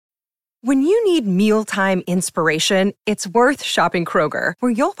When you need mealtime inspiration, it's worth shopping Kroger,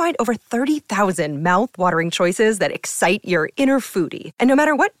 where you'll find over 30,000 mouth-watering choices that excite your inner foodie. And no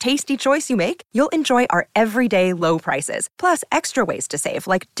matter what tasty choice you make, you'll enjoy our everyday low prices, plus extra ways to save,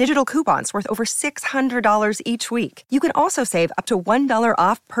 like digital coupons worth over $600 each week. You can also save up to $1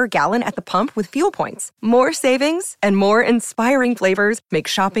 off per gallon at the pump with fuel points. More savings and more inspiring flavors make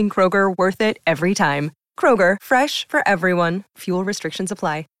shopping Kroger worth it every time. Kroger, fresh for everyone. Fuel restrictions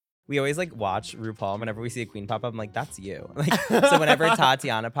apply. We always like watch RuPaul whenever we see a queen pop up. I'm like, that's you. Like, so whenever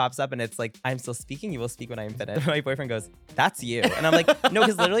Tatiana pops up and it's like, I'm still speaking, you will speak when I'm finished. My boyfriend goes, that's you. And I'm like, no,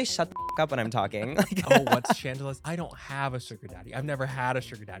 because literally shut the up when I'm talking. Like, oh, what's scandalous? I don't have a sugar daddy. I've never had a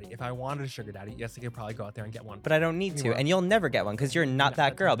sugar daddy. If I wanted a sugar daddy, yes, I could probably go out there and get one. But I don't need to. And you'll never get one because you're not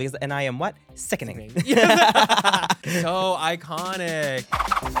that girl. Because and I am what? Sickening. So iconic.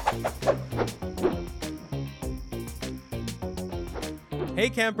 Hey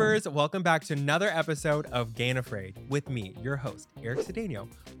campers, welcome back to another episode of Gay and Afraid with me, your host, Eric Cedeno,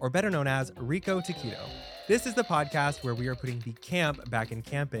 or better known as Rico Taquito. This is the podcast where we are putting the camp back in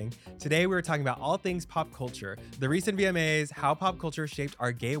camping. Today we're talking about all things pop culture, the recent VMAs, how pop culture shaped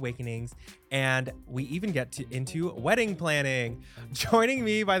our gay awakenings, and we even get into wedding planning. Joining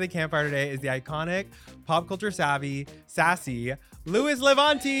me by the campfire today is the iconic, pop culture savvy, sassy, Louis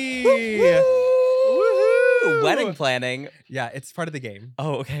Levanti. Wedding planning. Yeah, it's part of the game.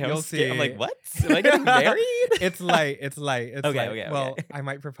 Oh, okay. You'll see. I'm like, what? Am I getting married? It's light. It's light. It's light. Okay. Well, I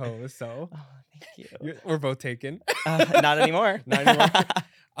might propose, so. Oh, thank you. We're both taken. Not anymore. Not anymore.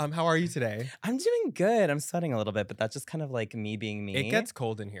 How are you today? I'm doing good. I'm sweating a little bit, but that's just kind of like me being me. It gets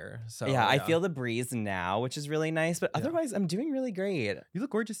cold in here, so yeah. I feel the breeze now, which is really nice. But Yeah. Otherwise, I'm doing really great. You look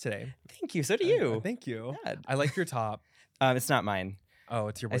gorgeous today. Thank you. So do you. Thank you. Yeah. I like your top. It's not mine. Oh,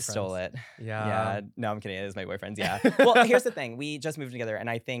 it's your I boyfriend's. stole it. Yeah. No, I'm kidding. It is my boyfriend's. Yeah. Well, here's the thing. We just moved together, and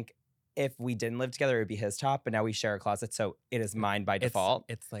I think if we didn't live together, it would be his top. But now we share a closet, so it is mine by default.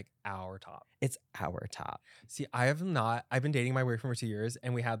 It's like our top. It's our top. See, I've been dating my boyfriend for 2 years,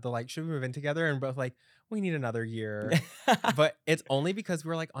 and we had the like, should we move in together? And both like, we need another year. But it's only because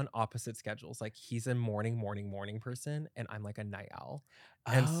we're like on opposite schedules. Like he's a morning person, and I'm like a night owl.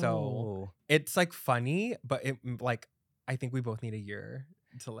 And so it's like funny, but it like I think we both need a year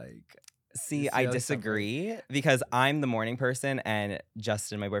to like. See, I disagree because I'm the morning person and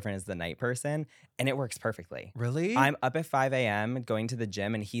Justin, my boyfriend, is the night person, and it works perfectly. Really? I'm up at 5 a.m. going to the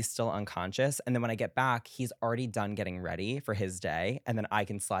gym, and he's still unconscious. And then when I get back, he's already done getting ready for his day, and then I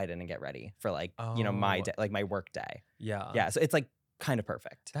can slide in and get ready for like my day, like my work day. Yeah. Yeah. So it's like kind of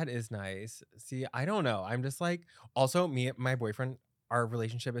perfect. That is nice. See, I don't know. I'm just like, also me and my boyfriend, our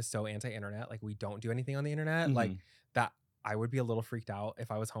relationship is so anti-internet. Like we don't do anything on the internet. Mm-hmm. Like that. I would be a little freaked out if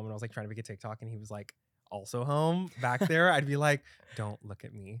I was home and I was like trying to make a TikTok and he was like also home back there. I'd be like, don't look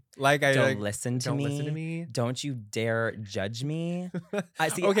at me. Like Don't listen to don't listen to me. Don't you dare judge me. I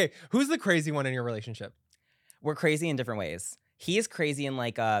see. Okay, who's the crazy one in your relationship? We're crazy in different ways. He is crazy in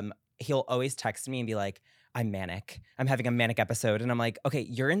like he'll always text me and be like, I'm manic. I'm having a manic episode. And I'm like, okay,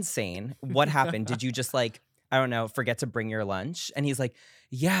 you're insane. What happened? Did you just like, I don't know, forget to bring your lunch? And he's like,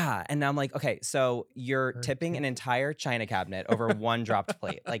 yeah. And I'm like, okay, so you're tipping an entire china cabinet over one dropped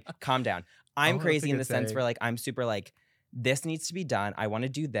plate. Like, calm down. I'm crazy in the sense where like, I'm super like, this needs to be done. I want to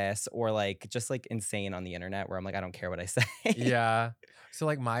do this. Or like, just like insane on the internet where I'm like, I don't care what I say. Yeah. So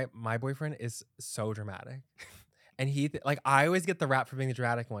like my boyfriend is so dramatic. And like I always get the rap for being the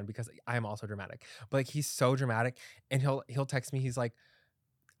dramatic one because I'm also dramatic. But like he's so dramatic and he'll text me. He's like,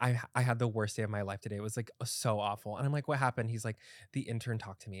 I had the worst day of my life today. It was like so awful. And I'm like, what happened? He's like, the intern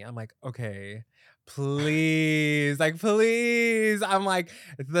talked to me. I'm like, okay, please. Like, please. I'm like,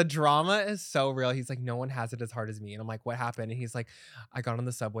 the drama is so real. He's like, no one has it as hard as me. And I'm like, what happened? And he's like, I got on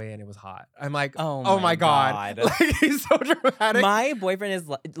the subway and it was hot. I'm like, oh my God. Like, he's so dramatic. My boyfriend is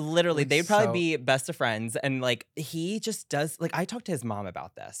literally, they'd probably be best of friends. And like, he just does, like, I talked to his mom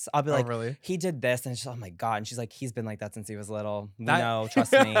about this. I'll be like, really? He did this. And she's like, oh my God. And she's like, he's been like that since he was little. No,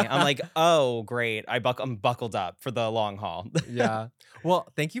 trust me. I'm like, oh, great. I'm buckled up for the long haul. Yeah.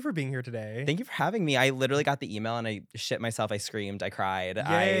 Well, thank you for being here today. Thank you for having me. I literally got the email and I shit myself. I screamed. I cried.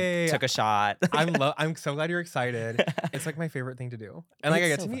 Yay. I took a shot. I'm so glad you're excited. It's like my favorite thing to do. And like I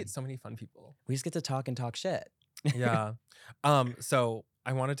get to meet so many fun people. We just get to talk and talk shit. Yeah. So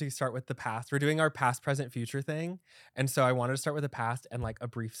I wanted to start with the past. We're doing our past, present, future thing. And so I wanted to start with the past and like a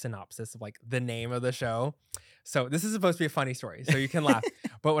brief synopsis of like the name of the show. So this is supposed to be a funny story, so you can laugh.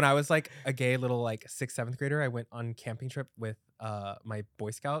 But when I was like a gay little like 6th, 7th grader, I went on camping trip with my Boy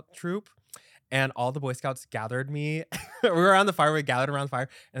Scout troop. and all the Boy Scouts gathered me. We were around the fire. We gathered around the fire,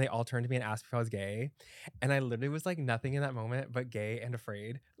 and they all turned to me and asked if I was gay. And I literally was like nothing in that moment but gay and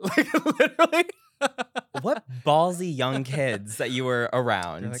afraid. Like literally. What ballsy young kids that you were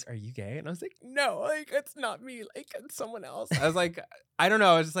around. They're like, "Are you gay?" And I was like, "No, like it's not me. Like it's someone else." I was like, I don't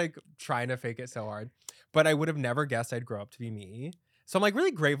know. I was just like trying to fake it so hard, but I would have never guessed I'd grow up to be me. So I'm like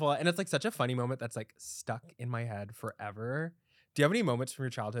really grateful, and it's like such a funny moment that's like stuck in my head forever. Do you have any moments from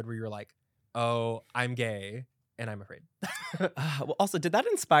your childhood where you're like, "Oh, I'm gay and I'm afraid"? Well, also, did that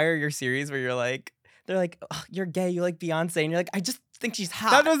inspire your series where you're like, they're like, oh, you're gay, you like Beyonce, and you're like, I just think she's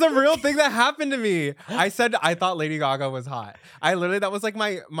hot. That was a real thing that happened to me. I said I thought Lady Gaga was hot. I literally, that was like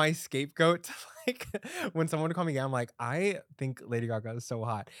my scapegoat. To like when someone would call me gay, I'm like, I think Lady Gaga is so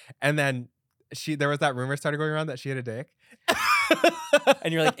hot. And then there was that rumor started going around that she had a dick.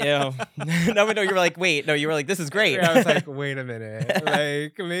 And you're like, ew. No, you were like, wait, no, you were like, this is great. I was like, wait a minute.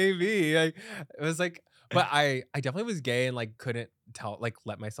 Like, maybe. Like, it was like, but I definitely was gay and like couldn't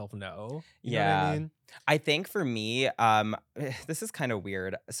let myself know. You know what I mean? I think for me, this is kind of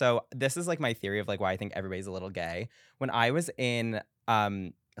weird. So this is like my theory of like why I think everybody's a little gay. When I was in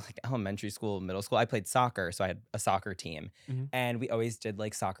like elementary school, middle school, I played soccer. So I had a soccer team, and we always did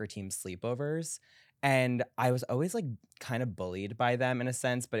like soccer team sleepovers. And I was always like kind of bullied by them in a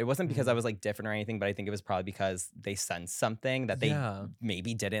sense, but it wasn't because I was like different or anything, but I think it was probably because they sensed something that they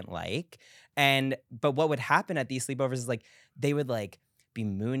maybe didn't like. But what would happen at these sleepovers is like they would like be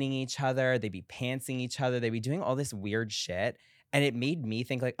mooning each other, they'd be pantsing each other, they'd be doing all this weird shit. And it made me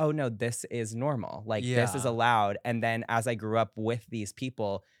think like, oh no, this is normal. Like this is allowed. And then as I grew up with these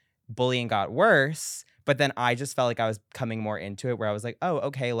people, bullying got worse. But then I just felt like I was coming more into it where I was like, oh,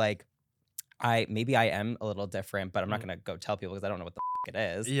 okay, like maybe I am a little different, but I'm not gonna go tell people because I don't know what the it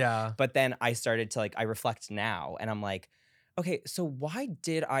is. Yeah. But then I started to like, I reflect now and I'm like, okay, so why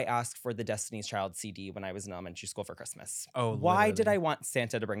did I ask for the Destiny's Child CD when I was in elementary school for Christmas? Oh, why did literally. I want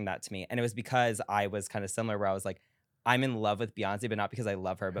Santa to bring that to me? And it was because I was kind of similar where I was like, I'm in love with Beyonce, but not because I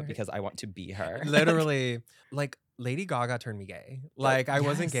love her, but because I want to be her. Literally, like Lady Gaga turned me gay. Like I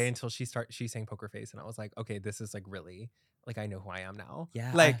wasn't gay Yes. until she sang Poker Face, and I was like, okay, this is like really like I know who I am now.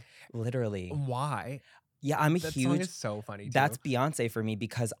 Yeah, Like literally. why? Yeah, I'm a That song huge. is so funny. Too. That's Beyonce for me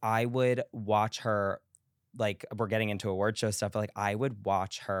because I would watch her. Like we're getting into award show stuff, but like I would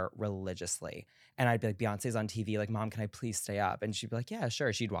watch her religiously. And I'd be like, Beyonce's on TV. Like, Mom, can I please stay up? And she'd be like, yeah,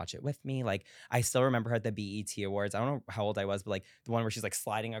 sure. She'd watch it with me. Like, I still remember her at the BET Awards. I don't know how old I was, but like the one where she's like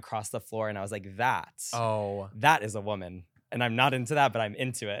sliding across the floor. And I was like, that is a woman. And I'm not into that, but I'm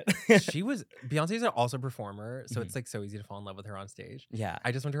into it. Beyonce's also a performer. So it's like so easy to fall in love with her on stage. Yeah.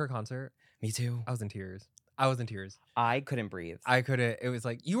 I just went to her concert. Me too. I was in tears. I couldn't breathe. I couldn't. It was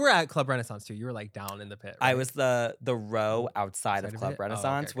like, you were at Club Renaissance too. You were like down in the pit. Right? I was the row outside of Club it?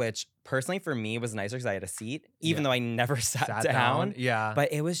 Renaissance, Okay. which personally for me was nicer because I had a seat, even though I never sat down. Yeah.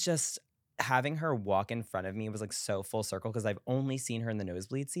 But it was just having her walk in front of me was like so full circle because I've only seen her in the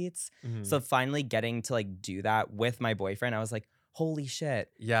nosebleed seats. So finally getting to like do that with my boyfriend, I was like, holy shit.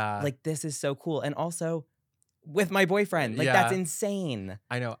 Yeah. Like this is so cool. And also with my boyfriend. Like that's insane.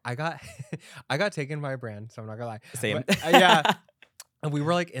 I know. I got taken by a brand, so I'm not gonna lie. Same. But, yeah. And we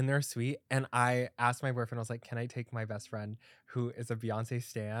were like in their suite, and I asked my boyfriend, I was like, can I take my best friend who is a Beyonce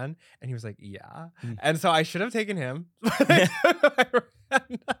stan? And he was like, yeah. And so I should have taken him.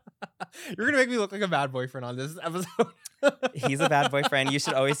 You're gonna make me look like a bad boyfriend on this episode. He's a bad boyfriend. You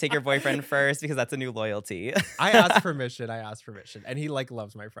should always take your boyfriend first because that's a new loyalty. I asked permission, and he like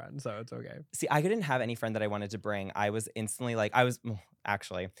loves my friend, so it's okay. See, I didn't have any friend that I wanted to bring. I was instantly like, I was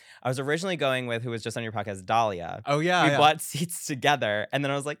originally going with who was just on your podcast, Dahlia. Oh yeah, we bought seats together, and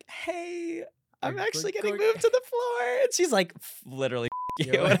then I was like, hey, I'm actually getting moved to the floor, and she's like, literally.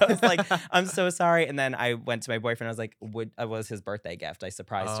 You. And I was like, I'm so sorry. And then I went to my boyfriend. I was like, it was his birthday gift. I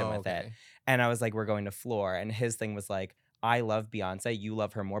surprised him with it. And I was like, we're going to floor. And his thing was like, I love Beyonce. You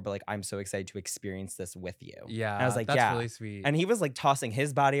love her more. But like, I'm so excited to experience this with you. Yeah. And I was like, that's really sweet. And he was like tossing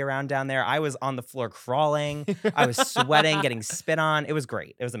his body around down there. I was on the floor crawling. I was sweating, getting spit on. It was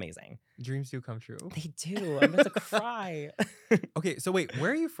great. It was amazing. Dreams do come true. They do. I'm about to cry. Okay. So wait,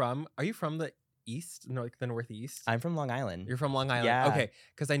 where are you from? Are you from the east? No, like the northeast? I'm from Long Island. You're from Long Island? Yeah. Okay.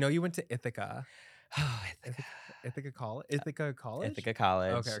 Because I know you went to Ithaca. Oh, Ithaca College? Ithaca College? Ithaca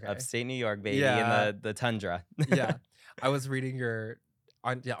College. Okay. Upstate New York, baby. Yeah. In the tundra. Yeah. I was reading your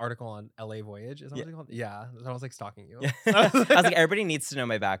article on LA Voyage. Is that what it's called? Yeah. So I was like stalking you. Yeah. I was like, everybody needs to know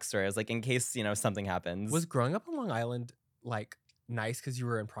my backstory. I was like, in case, something happens. Was growing up on Long Island like nice because you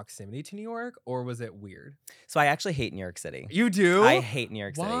were in proximity to New York, or was it weird? So I actually hate New York City. You do? I hate New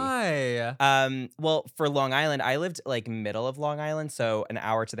York City. Why? Well, for Long Island, I lived like middle of Long Island, so an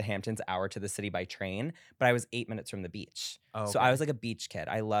hour to the Hamptons, hour to the city by train, but I was 8 minutes from the beach. Oh, So I was like a beach kid.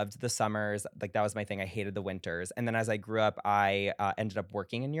 I loved the summers. Like that was my thing. I hated the winters. And then as I grew up, I ended up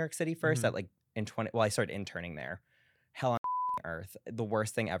working in New York City first at like I started interning there. Hell on earth. The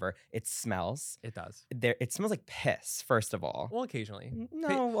worst thing ever. It smells. It does. It smells like piss, first of all. Well, occasionally.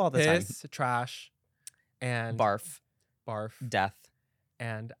 No, all the time. Piss, trash, and Barf. Death.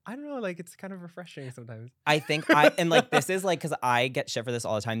 And I don't know, like it's kind of refreshing sometimes. I think and like this is like, because I get shit for this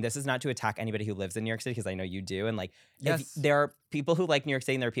all the time. This is not to attack anybody who lives in New York City, because I know you do. And like, Yes. if there are people who like New York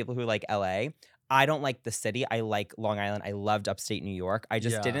City and there are people who like LA. I don't like the city. I like Long Island. I loved upstate New York. I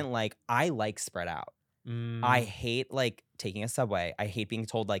just didn't like, I like spread out. I hate like taking a subway. I hate being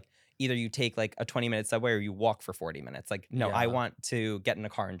told like either you take like a 20-minute subway or you walk for 40 minutes. Like, no, I want to get in a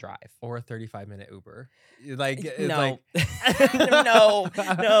car and drive. Or a 35-minute Uber. Like, it's no.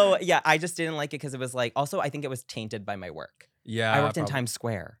 like... no. Yeah, I just didn't like it because it was like, also I think it was tainted by my work. Yeah. I worked in Times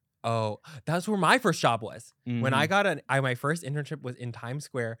Square. Oh, that's where my first job was. When I Mm-hmm. got my first internship was in Times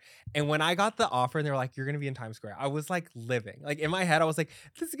Square. And when I got the offer and they were like, you're going to be in Times Square, I was like living. Like in my head, I was like,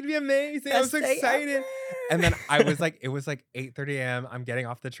 this is going to be amazing. I was so Best day excited. ever. And then I was like, it was like 8:30 a.m. I'm getting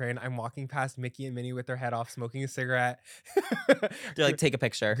off the train. I'm walking past Mickey and Minnie with their head off, smoking a cigarette. They're like, take a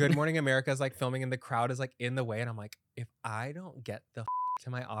picture. Good Morning America is like filming and the crowd is like in the way. And I'm like, if I don't get the to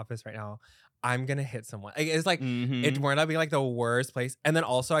my office right now, I'm gonna hit someone. Like, it's like it wound up being like the worst place. And then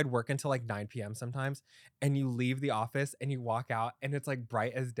also I'd work until like 9 p.m. sometimes. And you leave the office and you walk out and it's like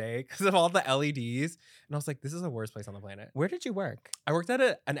bright as day because of all the LEDs. And I was like, this is the worst place on the planet. Where did you work? I worked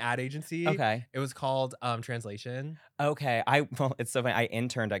at an ad agency. Okay. It was called Translation. Okay. Well, it's so funny. I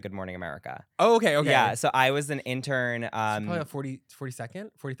interned at Good Morning America. Oh, okay. Yeah. So I was an intern. Probably a 42nd,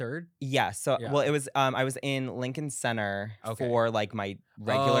 43rd. Yeah. So Yeah. well, it was I was in Lincoln Center Okay. for like my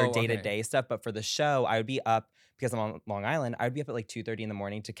regular Oh, day-to-day stuff, but for the show, I would be up because I'm on Long Island. I would be up at like 2:30 in the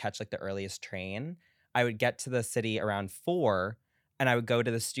morning to catch like the earliest train. I would get to the city around 4 and I would go to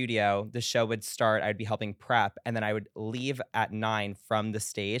the studio. The show would start. I'd be helping prep. And then I would leave at 9 from the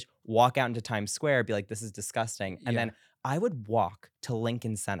stage, walk out into Times Square, be like, this is disgusting. And Yeah. then I would walk to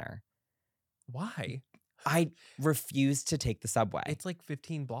Lincoln Center. Why? I refused to take the subway. It's like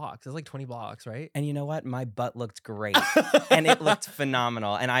 15 blocks. It's like 20 blocks, right? And you know what? My butt looked great. And it looked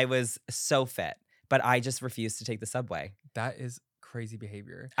phenomenal. And I was so fit. But I just refused to take the subway. That is crazy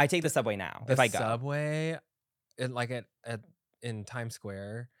behavior. I take the subway now The if I go. subway, in Times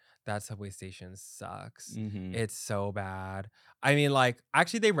Square, that subway station sucks. Mhm. It's so bad. I mean, like,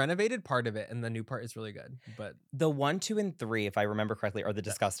 actually, they renovated part of it, and the new part is really good. But The 1, 2, and 3, if I remember correctly, are the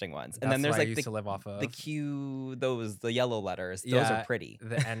disgusting ones. And that's then there's what I like used to live off of. the Q, the yellow letters. Those Yeah, are pretty.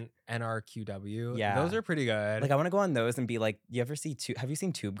 the NRQW. Yeah. Those are pretty good. Like I want to go on those and be like, you ever see have you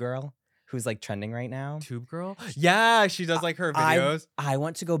seen Tube Girl? Who's like trending right now? Tube Girl. Yeah, she does like her videos. I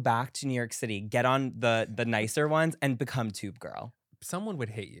want to go back to New York City, get on the nicer ones, and become Tube Girl. Someone would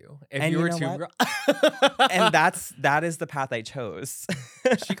hate you if And you you were know Tube what? Girl. And that is the path I chose.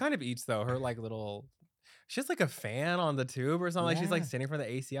 She kind of eats though. Her like little, she has like a fan on the tube or something. Like she's like Yeah. standing for the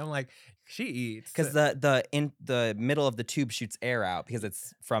AC. I'm like, she eats Because the middle of the tube shoots air out because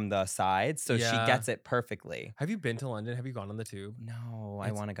it's from the sides, so she Yeah. gets it perfectly. Have you been to London? Have you gone on the tube? No, I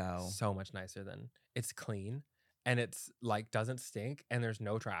It's want to go. So much nicer than it's clean and it's like doesn't stink and there's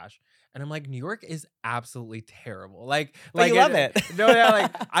no trash. And I'm like, New York is absolutely terrible. Like But you love it. No, yeah,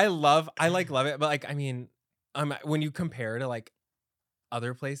 like I love it. But like, I mean, when you compare to like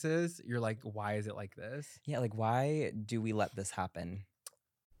other places, you're like, why is it like this? Yeah, like why do we let this happen?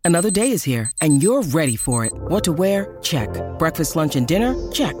 Another day is here, and you're ready for it. What to wear? Check. Breakfast, lunch, and dinner?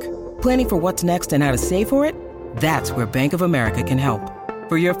 Check. Planning for what's next and how to save for it? That's where Bank of America can help.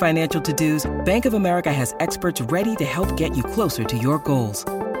 For your financial to-dos, Bank of America has experts ready to help get you closer to your goals.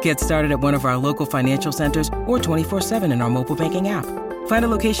 Get started at one of our local financial centers or 24/7 in our mobile banking app. Find a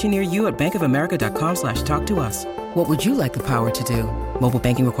location near you at bankofamerica.com/talktous. What would you like the power to do? Mobile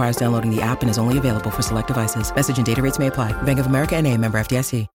banking requires downloading the app and is only available for select devices. Message and data rates may apply. Bank of America NA, member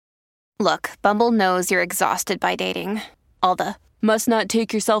FDIC. Look, Bumble knows you're exhausted by dating. All the must not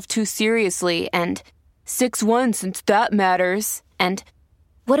take yourself too seriously and 6'1" since that matters. And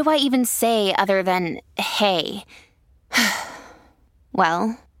what do I even say other than hey?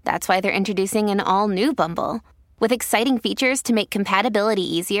 Well, that's why they're introducing an all-new Bumble with exciting features to make compatibility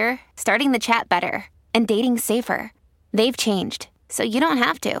easier, starting the chat better, and dating safer. They've changed, so you don't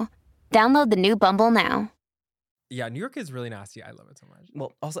have to. Download the new Bumble now. Yeah, New York is really nasty. I love it so much.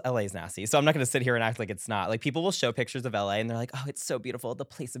 Well, also LA is nasty. So I'm not going to sit here and act like it's not. Like people will show pictures of LA and they're like, oh, it's so beautiful. The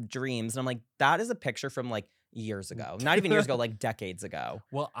place of dreams. And I'm like, that is a picture from like years ago. Not even years ago, like decades ago.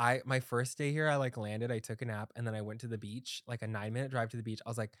 Well, my first day here, I like landed, I took a nap, and then I went to the beach, like a 9-minute drive to the beach. I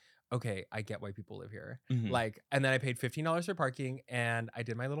was like, okay, I get why people live here. Mhm. Like, and then I paid $15 for parking, and I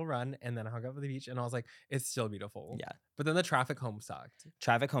did my little run, and then I hung out at the beach, and I was like, it's still beautiful. Yeah. But then the traffic home sucked.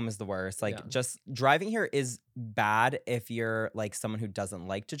 Traffic home is the worst. Like Yeah. just driving here is bad if you're like someone who doesn't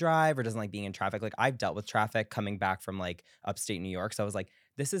like to drive or doesn't like being in traffic. Like I've dealt with traffic coming back from like upstate New York. So I was like,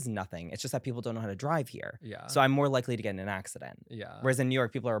 this is nothing. It's just that people don't know how to drive here. Yeah. So I'm more likely to get in an accident. Yeah. Whereas in New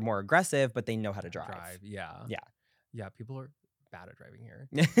York, people are more aggressive, but they know how to drive. Yeah. Yeah. Yeah. People are bad at driving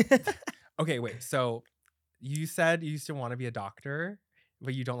here. Okay, wait. So you said you used to want to be a doctor,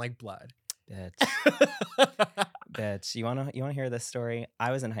 but you don't like blood. Bitch, you wanna hear this story?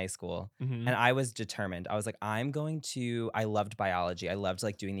 I was in high school Mhm. and I was determined. I was like, I loved biology. I loved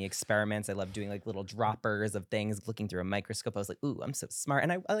like doing the experiments. I loved doing like little droppers of things, looking through a microscope. I was like, ooh, I'm so smart.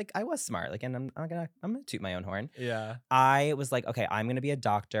 And I was smart. Like, and I'm gonna toot my own horn. Yeah. I was like, okay, I'm gonna be a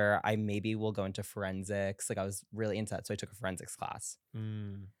doctor. I maybe will go into forensics. Like I was really into that. So I took a forensics class.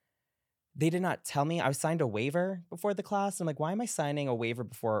 Mm. They did not tell me. I signed a waiver before the class. I'm like, why am I signing a waiver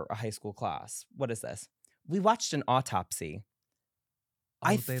before a high school class? What is this? We watched an autopsy.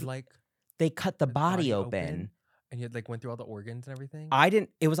 Oh, They cut the body open. and you like went through all the organs and everything. I didn't.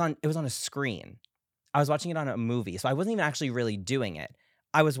 It was on a screen. I was watching it on a movie, so I wasn't even actually really doing it.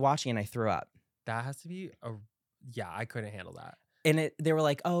 I was watching and I threw up. That has to be I couldn't handle that. And they were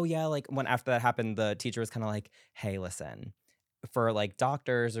like, oh yeah, like when after that happened, the teacher was kind of like, hey, listen, for like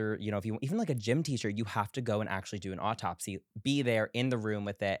doctors or if you even like a gym teacher, you have to go and actually do an autopsy, be there in the room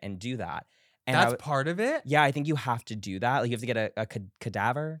with it, and do that. And that's part of it? Yeah, I think you have to do that. Like you have to get a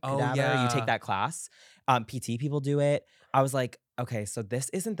cadaver. Oh, You take yeah. that class. PT people do it. I was like, okay, so this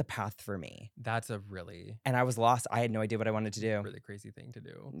isn't the path for me. That's a really, And I was lost. I had no idea what I wanted to do. really crazy thing to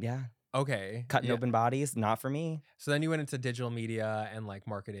do. Yeah. Okay. Cutting yeah. open bodies, not for me. So then you went into digital media and like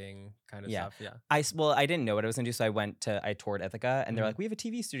marketing kind of Yeah. stuff. Yeah. I didn't know what I was gonna do, so I toured Ithaca, and they're Mhm. like, we have a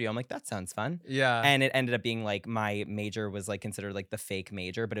TV studio. I'm like, that sounds fun. Yeah. And it ended up being like my major was like considered like the fake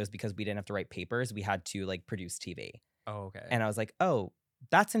major, but it was because we didn't have to write papers. We had to like produce TV. oh, okay. And I was like, oh,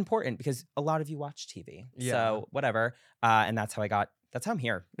 that's important because a lot of you watch TV. Yeah. So whatever. And that's how I'm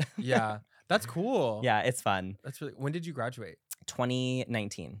here. yeah. That's cool. Yeah, it's fun. That's really, when did you graduate?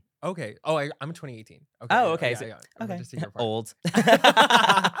 2019. Okay. Oh, I'm in 2018. Okay. Oh, yeah, okay. yeah, So- yeah. I'm Okay. just a year apart. Old.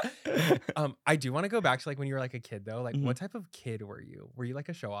 I do want to go back to like when you were like a kid though. Like Mhm. what type of kid were you? Were you like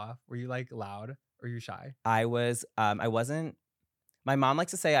a show off? Were you like loud? Or were you shy? I wasn't, my mom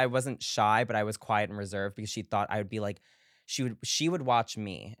likes to say I wasn't shy, but I was quiet and reserved because she thought I would be like, she would watch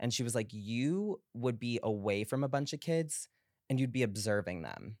me and she was like, you would be away from a bunch of kids and you'd be observing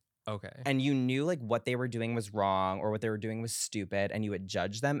them. Okay. And you knew like what they were doing was wrong or what they were doing was stupid, and you would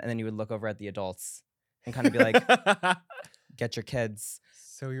judge them, and then you would look over at the adults and kind of be like, get your kids.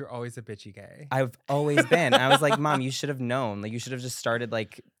 So you're always a bitchy gay. I've always been. I was like, Mom, you should have known. Like you should have just started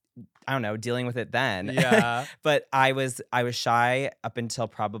like, I don't know, dealing with it then. Yeah. But I was shy up until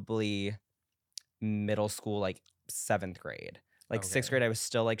probably middle school, like 7th grade. Like 6th Okay. grade, I was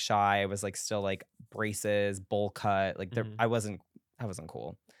still like shy. I was like still like braces, bowl cut. Like Mhm. I wasn't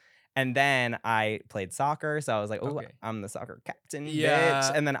cool. And then I played soccer, so I was like, "Oh, Okay. I'm the soccer captain, Yeah.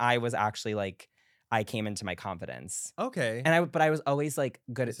 bitch!" And then I was actually like, I came into my confidence, Okay. but I was always like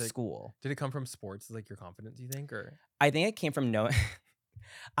good at It's like- school. Did it come from sports, like your confidence, you think? Or I think it came from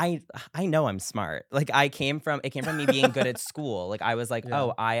I know I'm smart. Like it came from me being good at school. Like I was like, Yeah.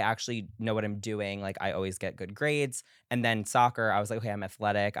 oh, I actually know what I'm doing. Like I always get good grades. And then soccer, I was like, okay, I'm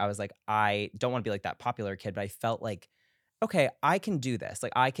athletic. I was like, I don't want to be like that popular kid, but I felt like, okay, I can do this.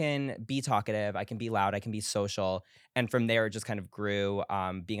 Like I can be talkative, I can be loud, I can be social. And from there, it just kind of grew.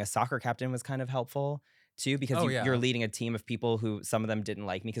 Being a soccer captain was kind of helpful too, because Oh, yeah. you're leading a team of people who some of them didn't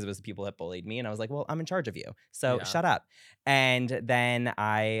like me because it was the people that bullied me. And I was like, well, I'm in charge of you. So Yeah. shut up. And then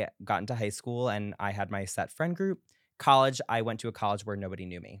I got into high school and I had my set friend group. College, I went to a college where nobody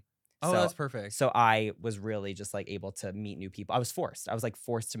knew me. oh, So- that's perfect. So I was really just like able to meet new people. I was forced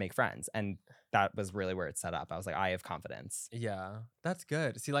to make friends. And that was really where it set up. I was like, I have confidence. Yeah, that's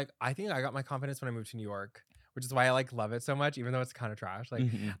good. See, like I think I got my confidence when I moved to New York, which is why I like love it so much, even though it's kind of trash. Like,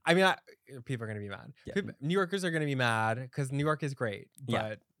 Mhm. I mean, people are gonna be mad. Yeah. New Yorkers are gonna be mad because New York is great, but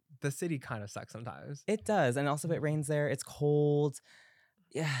Yeah. the city kind of sucks sometimes. It does. And also it rains there. It's cold.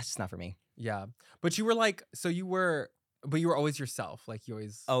 Yeah, it's just not for me. Yeah, but you were like, but you were always yourself. Like you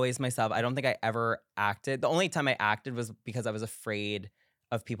always. Always myself. I don't think I ever acted. The only time I acted was because I was afraid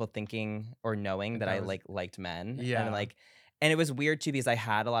of people thinking or knowing that I like liked men. Yeah. And it was weird too because I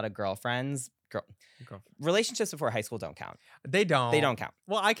had a lot of girlfriends. Relationships before high school don't count. They don't. They don't count.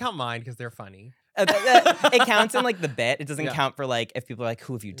 Well, I count mine because they're funny. It counts in like the bit. It doesn't Yeah. count for like if people are like,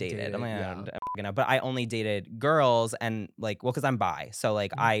 who have you dated? I'm like, Yeah. I don't know. But I only dated girls and like, well, because I'm bi. So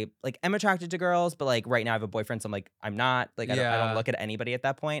like I like am attracted to girls, but like right now I have a boyfriend, so I'm like, I'm not. Like I don't look at anybody at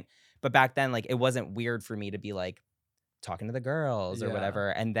that point. But back then, like it wasn't weird for me to be like talking to the girls or whatever.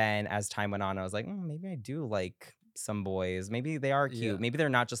 And then as time went on, I was like, maybe I do like some boys. Maybe they are cute. Yeah. Maybe they're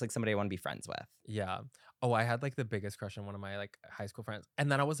not just like somebody I want to be friends with. Yeah. Oh, I had like the biggest crush on one of my like high school friends.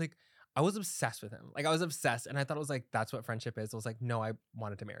 And then I was like, I was obsessed with him. Like I was obsessed. And I thought it was like, that's what friendship is. I was like, no, I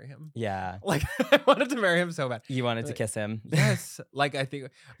wanted to marry him. Yeah. Like I wanted to marry him so bad. You wanted to kiss him? Yes. Like I think,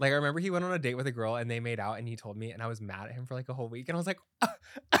 like I remember he went on a date with a girl and they made out and he told me and I was mad at him for like a whole week. And I was like,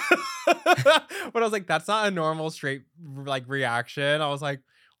 but I was like, that's not a normal straight like reaction. I was like,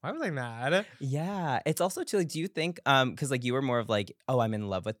 why was I mad? Yeah. It's also too like, do you think because like you were more of like, oh, I'm in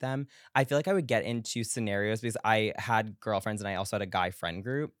love with them. I feel like I would get into scenarios because I had girlfriends and I also had a guy friend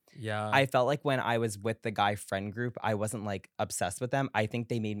group. Yeah. I felt like when I was with the guy friend group, I wasn't like obsessed with them. I think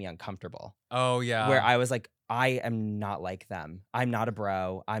they made me uncomfortable. Oh yeah. Where I was like, I am not like them. I'm not a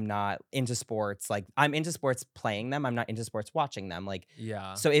bro. I'm not into sports. Like I'm into sports playing them. I'm not into sports watching them. Like,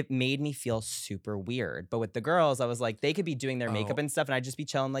 yeah. so it made me feel super weird. But with the girls, I was like, they could be doing their makeup Oh. and stuff, and I'd just be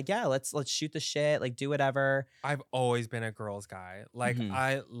chilling, like, yeah, let's shoot the shit, like do whatever. I've always been a girl's guy. Like Mhm.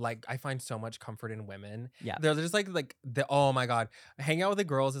 I find so much comfort in women. Yeah. They're just like the oh my God. Hanging out with the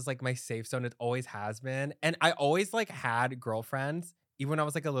girls is like my safe zone. It always has been. And I always like had girlfriends, even when I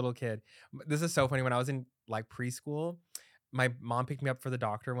was like a little kid. This is so funny. When I was in like preschool, my mom picked me up for the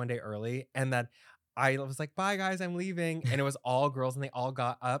doctor one day early, and then I was like, bye guys, I'm leaving. And it was all girls, and they all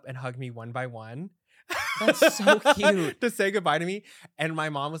got up and hugged me one by one. That's so cute. To say goodbye to me. And my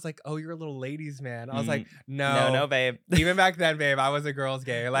mom was like, oh, you're a little ladies man. I was like, No, babe. Even back then, babe, I was a girl's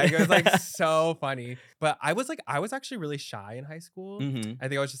gay. Like it was like so funny. But I was actually really shy in high school. Mhm. I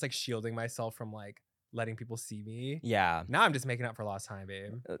think I was just like shielding myself from like letting people see me. Yeah. Now I'm just making up for lost time,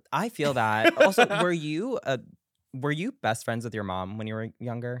 babe. I feel that. Also, were you best friends with your mom when you were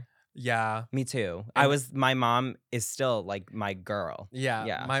younger? Yeah. Me too. And- My mom is still like my girl. Yeah,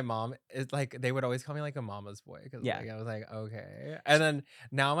 Yeah. my mom is like, they would always call me like a mama's boy because Yeah. like, I was like, okay. And then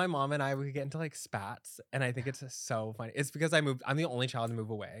now my mom and I, we get into like spats, and I think it's so funny. It's because I'm the only child to move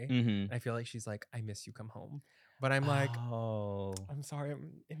away. Mm-hmm. And I feel like she's like, I miss you, come home. But I'm like, oh. I'm sorry, I'm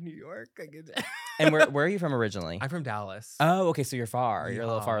in New York. And where are you from originally? I'm from Dallas. Oh, okay. So you're far. You're a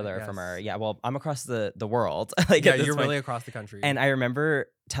little Yeah, farther from her. yes. Yeah. Well, I'm across the world. Like Yeah, at this you're point. really across the country. And I remember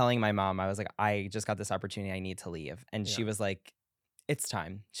telling my mom, I was like, I just got this opportunity. I need to leave. And she Yeah. was like, it's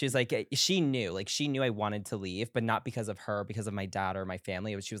time. She was like, she knew I wanted to leave, but not because of her, because of my dad or my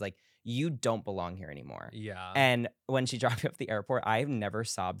family. She was like, you don't belong here anymore. yeah. And when she dropped me off at the airport, I've never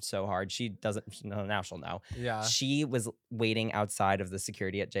sobbed so hard. She doesn't know, now she'll know. Yeah. She was waiting outside of the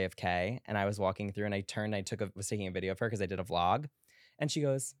security at JFK, and I was walking through, and I turned, was taking a video of her because I did a vlog, and she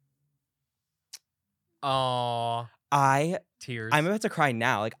goes, Aw. Tears. I'm about to cry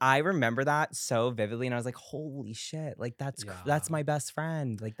now. Like I remember that so vividly, and I was like, "Holy shit! Like that's Yeah. my best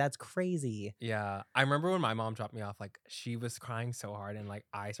friend. Like that's crazy." Yeah. I remember when my mom dropped me off, like she was crying so hard, and like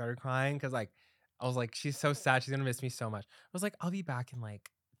I started crying because like I was like, she's so sad. She's gonna miss me so much. I was like, I'll be back in like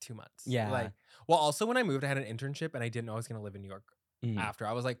 2 months. Yeah. Like, well, also when I moved, I had an internship, and I didn't know I was gonna live in New York Mhm. after.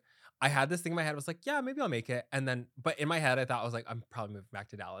 I was like, I had this thing in my head. I was like, yeah, maybe I'll make it. And then, but in my head, I thought I was like, I'm probably moving back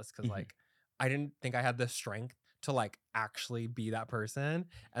to Dallas because Mhm. like I didn't think I had the strength to like actually be that person.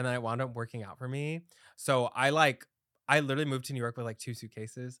 And then it wound up working out for me. So I literally moved to New York with like 2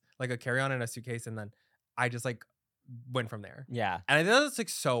 suitcases, like a carry-on and a suitcase, and then I just like went from there. Yeah, And I think that's like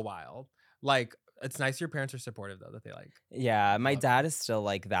so wild. Like it's nice your parents are supportive though, that they like, yeah. My Love dad is still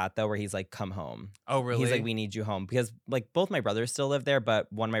like that though, where he's like, "Come home." oh really? He's like, "We need you home," because like both my brothers still live there,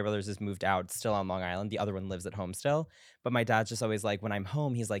 but one of my brothers has moved out, still on Long Island. The other one lives at home still. But my dad's just always like, when I'm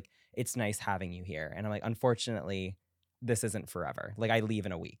home, he's like, "It's nice having you here," and I'm like, unfortunately, this isn't forever. Like I leave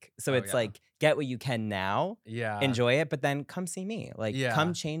in a week, so Oh, it's yeah. like, get what you can now. Yeah. Enjoy it, but then come see me. Like, Yeah.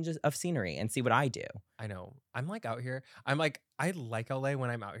 come change of scenery and see what I do. I know. I'm like out here. I'm like, I like LA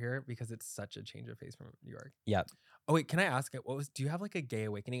when I'm out here because it's such a change of pace from New York. Yep. Oh wait, can I ask it? Do you have like a gay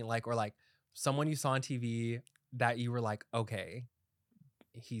awakening, like, or like someone you saw on TV that you were like, okay,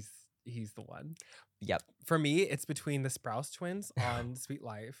 he's the one? Yep. For me, it's between the Sprouse twins on Sweet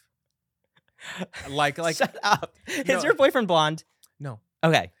Life. Like Shut up. No. Is your boyfriend blonde? No,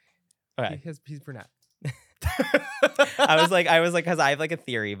 Okay. Okay. he's brunette. I was like, because I have like a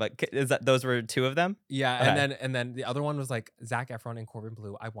theory, but is that those were two of them? Yeah, Okay. and then the other one was like Zac Efron and Corbin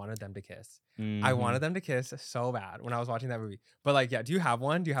Blue. I wanted them to kiss. I Mhm. wanted them to kiss so bad when I was watching that movie. But like, yeah, do you have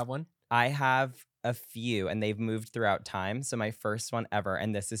one? I have a few, and they've moved throughout time. So my first one ever,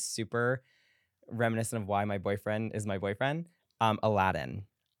 and this is super reminiscent of why my boyfriend is my boyfriend. Aladdin.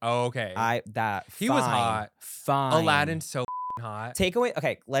 Oh, okay. He was hot. Fine. Aladdin's so hot. Let's take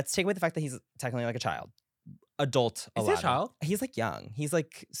away the fact that he's technically like a child. Adult Is he a Aladdin. child? He's like young. He's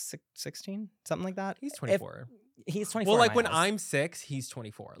like 16, something like that. He's 24. He's 24. Well, in like my when eyes. I'm 6, he's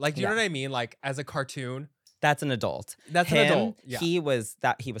 24. Like, do you know what I mean? Like as a cartoon. That's an adult. That's an Him, adult. Yeah. He was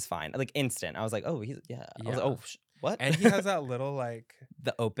fine. Like instant. I was like, oh, he's yeah. I was like, oh, what? And he has that little like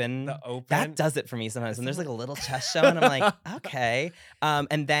the open. open. That does it for me sometimes. When there's like a little chest show, and I'm like, okay.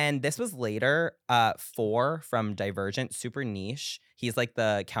 And then this was later. 4 from Divergent, super niche. He's like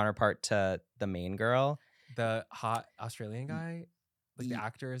the counterpart to the main girl. The hot Australian guy, like the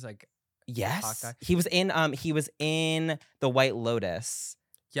actor is like yes. hot guy. He was in The White Lotus.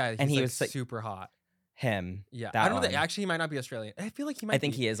 Yeah, and he like, was like, super hot. Him. Yeah, that I don't know. one. Actually, he might not be Australian. I feel like he might. I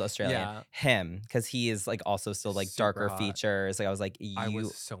think he is Australian. Yeah. Him, because he is like also still like Super darker hot. features. Like I was like, I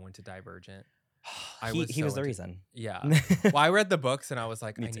was so into Divergent. he was the reason. Yeah. Well, I read the books and I was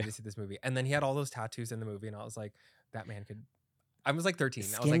like, I Me need too. to see this movie. And then he had all those tattoos in the movie, and I was like, that man could. I was like 13. I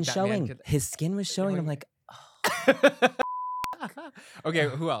was Skin like, that showing. man could. His skin was showing. I'm like, Okay,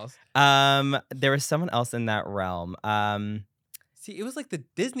 who else? there was someone else in that realm. See, it was like the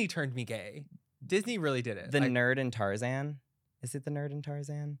Disney turned me gay. Disney really did it. The nerd in Tarzan. Is it the nerd in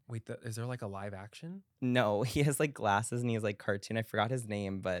Tarzan? Wait, is there like a live action? No, he has like glasses and he's like cartoon. I forgot his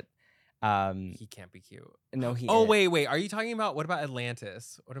name, but He can't be cute. no, he. Oh, is. wait. Are you talking about what about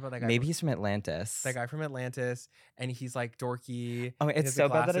Atlantis? What about that guy? Maybe he's from Atlantis. That guy from Atlantis, and he's like dorky. Oh, He it's has the so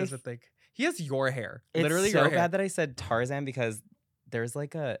bad that glasses with, like he has your hair. It's Literally so your hair. bad that I said Tarzan because there's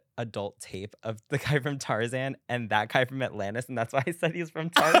like a adult tape of the guy from Tarzan and that guy from Atlantis, and that's why I said he's from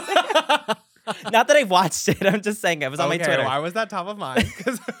Tarzan. Not that I've watched it. I'm just saying it was on my Twitter. Why was that top of mind?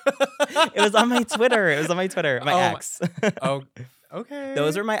 It was on my Twitter. It was on my Twitter. My ex. Oh, okay.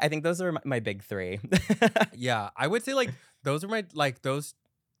 I think those are my big 3. Yeah, I would say like those are my like those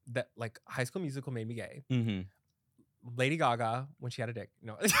that like High School Musical made me gay. Mm-hmm. Lady Gaga when she had a dick.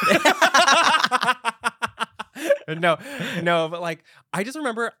 No. no, but like I just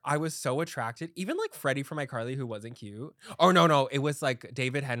remember I was so attracted. Even like Freddie from iCarly, who wasn't cute. Oh no, it was like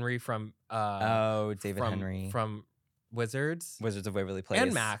David Henry from David Henry from Wizards of Waverly Place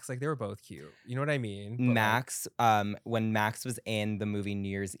and Max. Like they were both cute. You know what I mean? But, Max, when Max was in the movie New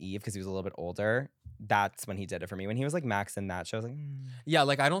Year's Eve because he was a little bit older, that's when he did it for me. When he was like Max in that show, I was like, yeah,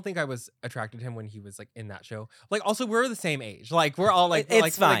 like I don't think I was attracted to him when he was like in that show. Like also we're the same age. Like we're all like It's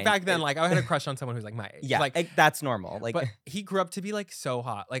like fine. back then. Like I had a crush on someone who's like my age. yeah, like that's normal. Like, but he grew up to be like so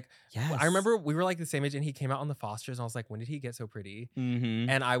hot. Like yes. I remember we were like the same age, and he came out on the Fosters, and I was like, when did he get so pretty? Mm-hmm.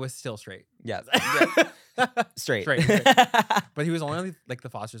 And I was still straight. Yes. Straight. Straight. But he was only on like the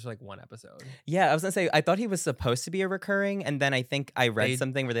Fosters for like one episode. Yeah, I was gonna say I thought he was supposed to be a recurring, and then I think I read They-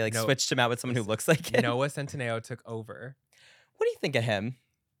 something where they like no, switched him out with someone who looks like him. Noah Centineo took over. What do you think of him?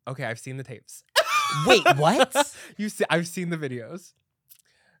 Okay, I've seen the tapes. Wait, what? I've seen the videos.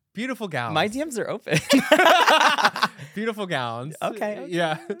 Beautiful gowns. My DMs are open. Beautiful gowns. Okay.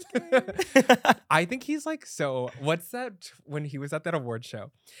 Yeah. I think he's like what's that when he was at that award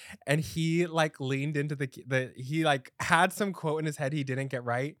show and he like leaned into he like had some quote in his head he didn't get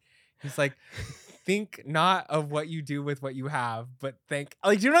right. He's like, think not of what you do with what you have, but think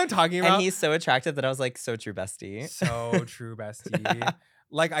like, do you know what I'm talking about? And he's so attractive that I was like, so true, bestie. So true, bestie.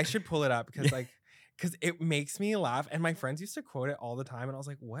 Like I should pull it up because it makes me laugh. And my friends used to quote it all the time. And I was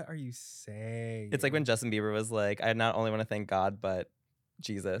like, what are you saying? It's like when Justin Bieber was like, I not only want to thank God, but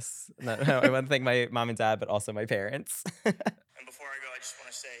Jesus. I want to thank my mom and dad, but also my parents. And before I go, I just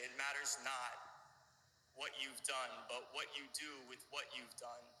want to say it matters not what you've done, but what you do with what you've done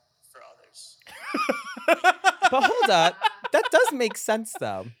for others. But hold up. That does make sense,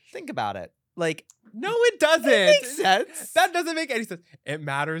 though. Think about it. Like, no, it doesn't. It makes sense. That doesn't make any sense. It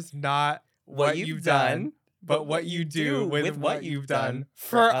matters not what you've done, but what you do with what you've done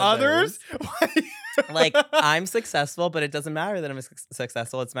for others. Like, I'm successful, but it doesn't matter that I'm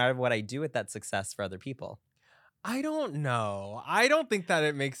successful. It's a matter of what I do with that success for other people. I don't know. I don't think that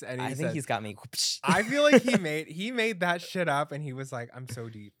it makes any sense. I think he's got me. I feel like he made that shit up and he was like, I'm so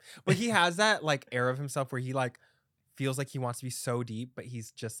deep. But he has that like air of himself where he like feels like he wants to be so deep, but he's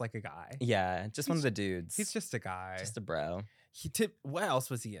just like a guy. Yeah, just one of the dudes. He's just a guy. Just a bro. What else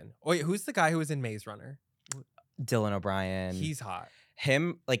was he in? Oh wait, who's the guy who was in Maze Runner? Dylan O'Brien. He's hot.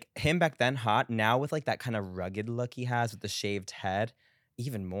 him back then hot. Now with like that kind of rugged look he has with the shaved head,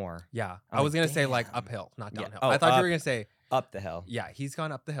 even more. Yeah. I'm I was like, going to say like damn. uphill, not Yeah. downhill. Oh, I thought you up. were going to say, Up the hill. yeah, he's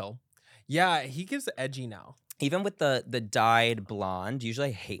gone up the hill. Yeah, he gives edgy now. Even with the dyed blonde, usually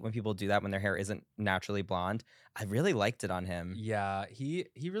I hate when people do that when their hair isn't naturally blonde. I really liked it on him. Yeah, he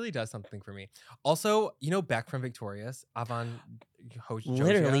really does something for me. Also, you know Beck from Victorious, Avan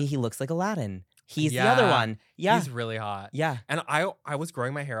Literally, he looks like Aladdin. He's the other Yeah, one. Yeah. he's really hot. Yeah. And I was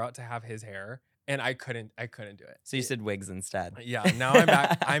growing my hair out to have his hair, and I couldn't do it. So you said wigs instead. Yeah, now I'm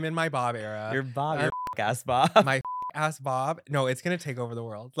back. I'm in my bob era. Your bob, Uh, your ass bob. my ass bob. No, it's gonna take over the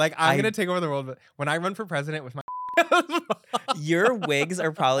world. Like I'm gonna take over the world. But when I run for president with my Your wigs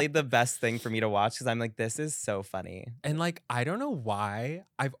are probably the best thing for me to watch because I'm like, this is so funny. And like, I don't know why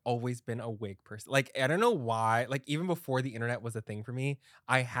I've always been a wig person. Like, I don't know why. Like, even before the internet was a thing for me,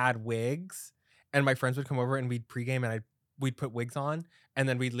 I had wigs, and my friends would come over and we'd pregame and we'd put wigs on, and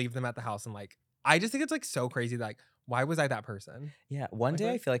then we'd leave them at the house. And like, I just think it's like so crazy. Like, why was I that person? Yeah. One Like day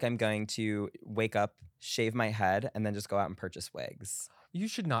I what? feel like I'm going to wake up, shave my head, and then just go out and purchase wigs. You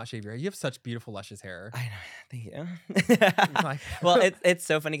should not shave your hair. You have such beautiful, luscious hair. I know. Thank you. Like- Well, it's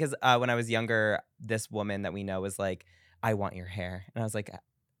so funny because when I was younger, this woman that we know was like, I want your hair. And I was like,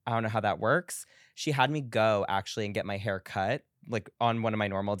 I don't know how that works. She had me go actually and get my hair cut, like on one of my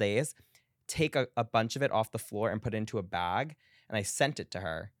normal days, take a bunch of it off the floor and put it into a bag. And I sent it to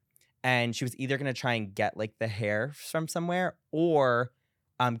her. And she was either going to try and get like the hair from somewhere or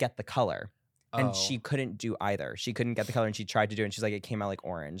get the color. And she Oh, couldn't do either. She couldn't get the color and she tried to do it. And she's like, it came out like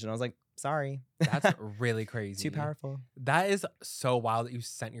orange. And I was like, sorry. that's really crazy. Too powerful. That is so wild that you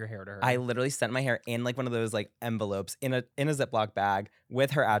sent your hair to her. I literally sent my hair in like one of those like envelopes in a Ziploc bag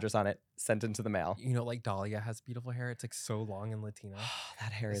with her address on it, sent into the mail. You know, like Dahlia has beautiful hair. It's like so long and Latina.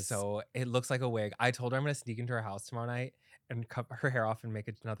 That hair is So it looks like a wig. I told her I'm gonna sneak into her house tomorrow night and cut her hair off and make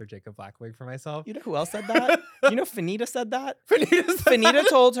another Jacob Black wig for myself. You know who else said that? You know Fanita said that? Fanita Fanita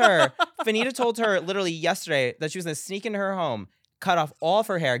told her. Fanita told her literally yesterday that she was gonna sneak into her home, cut off all of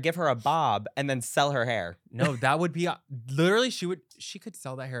her hair, give her a bob, and then sell her hair. No, that would be literally she could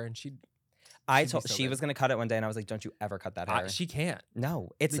sell that hair and I She'd be told so she good. was gonna cut it one day, and I was like, "Don't you ever cut that hair?" she can't. No,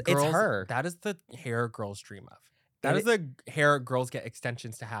 it's The girls- her. That is the hair girls dream of. That It- is the hair girls get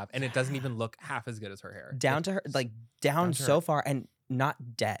extensions to have, and it doesn't even look half as good as her hair. Down to her, like down to so her. far, and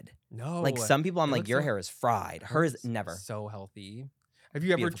not dead. No, Like some people, I'm it like, looks your so- hair is fried. it Hers looks never. So healthy. Have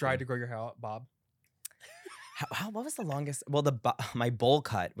you ever Beautiful tried queen. to grow your hair out, Bob? What was the longest? Well, my bowl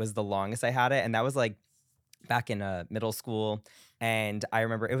cut was the longest I had it, and that was like back in middle school. And I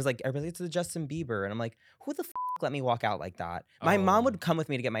remember it was like everybody to the Justin Bieber, and I'm like, who the let me walk out like that? My mom Oh. would come with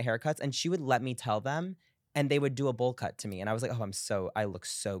me to get my haircuts, and she would let me tell them, and they would do a bowl cut to me, and I was like, oh, I look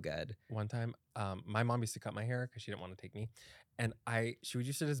so good. One time, my mom used to cut my hair because she didn't want to take me, and she would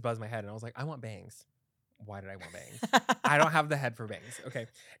used to just buzz my head, and I was like, I want bangs. Why did I want bangs? I don't have the head for bangs. Okay,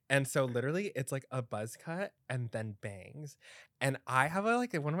 and so literally, it's like a buzz cut and then bangs, and I have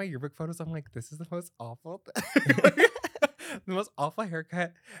like one of my yearbook photos. I'm like, this is the most awful. The most awful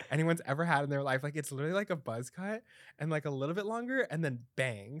haircut anyone's ever had in their life. Like it's literally like a buzz cut and like a little bit longer and then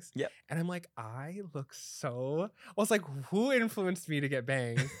bangs. Yep. And I'm like, I look so. I was like, who influenced me to get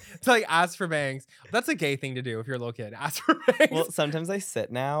bangs? To like ask for bangs. That's a gay thing to do if you're a little kid. Ask for bangs. Well, sometimes I sit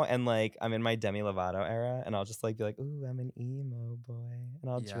now and like I'm in my Demi Lovato era, and I'll just like be like, ooh, I'm an emo boy,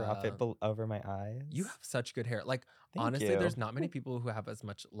 and I'll drop it Yeah. over my eyes. You have such good hair. Like Thank honestly, you. there's not many people who have as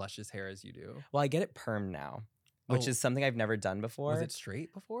much luscious hair as you do. Well, I get it permed now, which Oh. is something I've never done before. Was it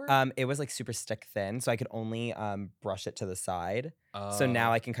straight before? It was like super stick thin, so I could only brush it to the side. So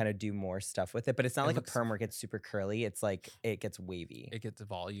now I can kind of do more stuff with it, but it's not It like a looks- perm where it gets super curly. It's like it gets wavy. it gets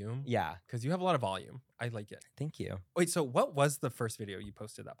volume. Yeah, Because you have a lot of volume. I like it. thank you. Wait, so what was the first video you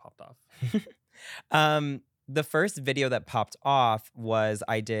posted that popped off? The first video that popped off was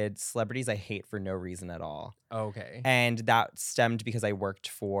I did celebrities I hate for no reason at all. Okay. And that stemmed because I worked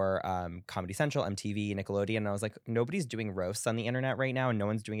for Comedy Central, MTV, Nickelodeon. And I was like, nobody's doing roasts on the internet right now, and no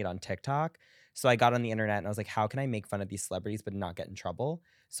one's doing it on TikTok. So I got on the internet and I was like, how can I make fun of these celebrities but not get in trouble?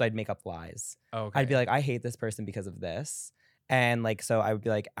 So I'd make up lies. Okay. I'd be like, I hate this person because of this. And like, so I would be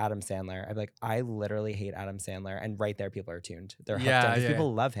like, Adam Sandler. I'd be like, I literally hate Adam Sandler. And right there, people are tuned. They're hooked Yeah, on because yeah.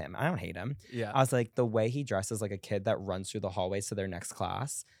 people love him. I don't hate him. yeah. I was like, the way he dresses like a kid that runs through the hallways to their next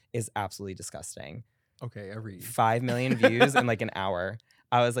class is absolutely disgusting. Okay, I read. 5 million views in like an hour.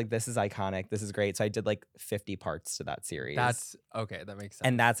 I was like, this is iconic. This is great. So I did like 50 parts to that series. That's okay. That makes sense.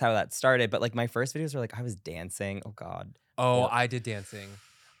 and that's how that started. But like my first videos were like, I was dancing. Oh God. oh, Yeah. I did dancing.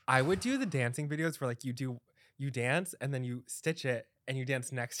 I would do the dancing videos where like you dance and then you stitch it and you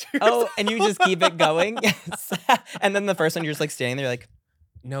dance next to Oh, yourself. and you just keep it going? Yes. And then the first one, you're just like standing there like,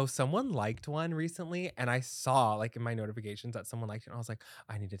 No, someone liked one recently, and I saw like in my notifications that someone liked it, and I was like,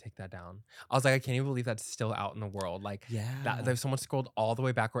 I need to take that down. I was like, I can't even believe that's still out in the world. Like, yeah. that someone scrolled all the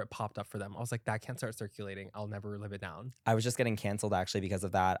way back where it popped up for them. I was like, that can't start circulating. I'll never live it down. I was just getting canceled actually because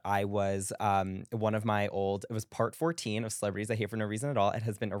of that. I was one of my it was part 14 of Celebrities I Hate for No Reason at All. It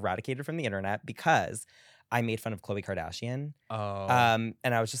has been eradicated from the internet because I made fun of Khloe Kardashian. Oh.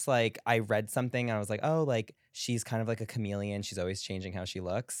 And I was just like, I read something and I was like, oh, like she's kind of like a chameleon. She's always changing how she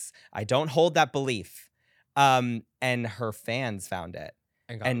looks. I don't hold that belief. And her fans found it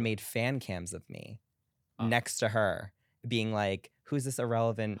and made fan cams of me next to her, being like, who's this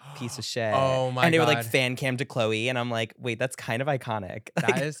irrelevant piece of shit? Oh my And they would like God. fan cam to Khloe. And I'm like, wait, that's kind of iconic.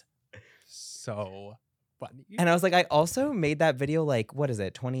 That Like, is so funny. and I was like, I also made that video like, what is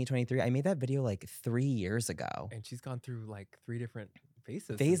it, 2023? I made that video like 3 years ago. And she's gone through like 3 different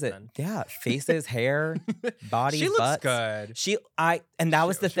faces. Yeah, faces, hair, body, She looks butts. good. And that She-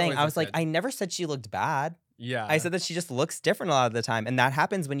 was the she thing. always I looks was like, good. I never said she looked bad. Yeah. I said that she just looks different a lot of the time. And that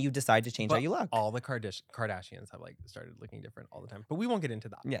happens when you decide to change how But you look. all the Kardashians have like started looking different all the time. But we won't get into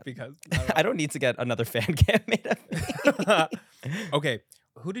that. Yeah. Because I don't need to get another fan cam made of me. Okay.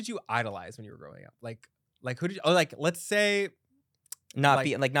 Who did you idolize when you were growing up? Like who did you, like let's say Not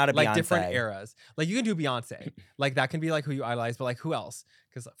like- not a like Beyonce. different eras. Like you can do Beyonce. Like that can be like who you idolize, but like who else?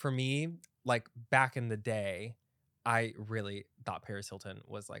 Because for me, like back in the day, I really thought Paris Hilton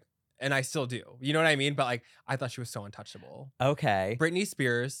was like, and I still do. You know what I mean? But like I thought she was so untouchable. Okay. Britney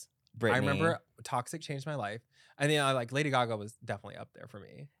Spears. Britney. I remember Toxic changed my life. And then I like Lady Gaga was definitely up there for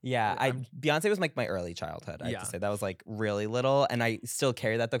me. Yeah, I'm- Beyonce was like my early childhood. I have Yeah. to say that was like really little, and I still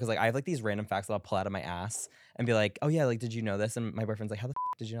carry that though because like I have like these random facts that I'll pull out of my ass and be like, oh yeah, like did you know this? And my boyfriend's like, how the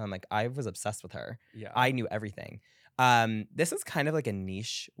did you know? I'm like, I was obsessed with her. Yeah. I knew everything. This is kind of like a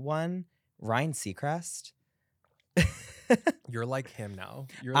niche one. Ryan Seacrest. You're like him now.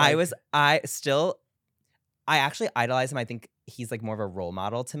 You're I like, actually idolize him. I think he's like more of a role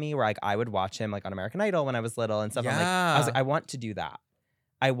model to me where like I would watch him like on American Idol when I was little and stuff. I'm like, I was like, Yeah. I want to do that.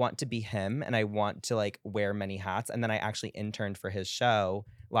 I want to be him and I want to like wear many hats. And then I actually interned for his show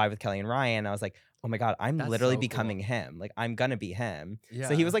Live with Kelly and Ryan. I was like, oh my God, I'm That's literally so becoming cool. him. Like I'm gonna be him. Yeah.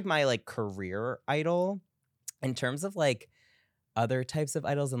 So he was like my like career idol. In terms of like other types of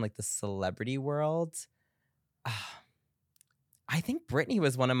idols in like the celebrity world, I think Britney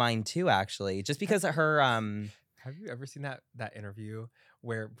was one of mine too, actually. Just because of her Have you ever seen that interview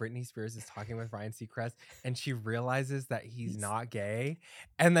where Britney Spears is talking with Ryan Seacrest and she realizes that he's not gay,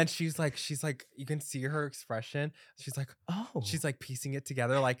 and then she's like, you can see her expression. She's like piecing it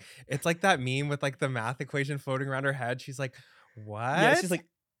together. Like it's like that meme with like the math equation floating around her head. She's like, what? Yeah, she's like,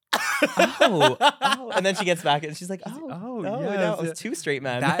 oh, and then she gets back and she's like, oh, no, yes. it was 2 straight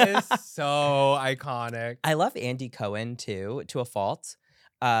men. That is so iconic. I love Andy Cohen too, to a fault.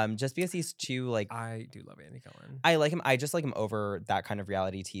 Just because he's too like, I do love Andy Cohen. I like him. I just like him over that kind of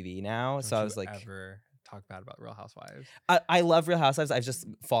reality TV now. Don't So I you was like, ever talk bad about Real Housewives? I love Real Housewives. I've just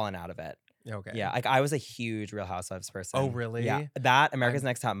fallen out of it. Okay. Yeah, like I was a huge Real Housewives person. Oh, really? Yeah, that America's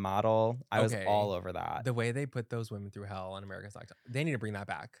Next Top Model. I was Okay. all over that. The way they put those women through hell on America's Next Top, they need to bring that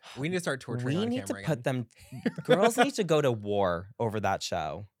back. We need to start torturing We on need to camera put again. them. Girls need to go to war over that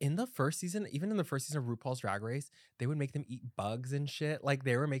show. In the first season, even in the first season of RuPaul's Drag Race, they would make them eat bugs and shit. Like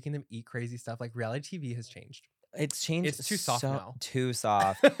they were making them eat crazy stuff. Like reality TV has changed. It's changed. It's too soft now. Too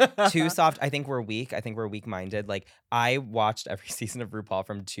soft. Too soft. I think we're weak. I think we're weak-minded. Like I watched every season of RuPaul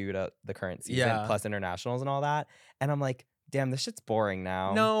from 2 to the current season, Yeah. plus internationals and all that. And I'm like, damn, this shit's boring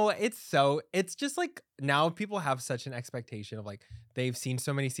now. No, it's just like now people have such an expectation of like they've seen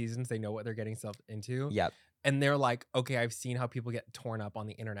so many seasons, they know what they're getting themselves into. Yep. And they're like, okay, I've seen how people get torn up on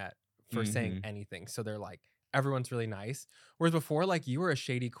the internet for saying Mhm. anything. So they're like, everyone's really nice. Whereas before, like you were a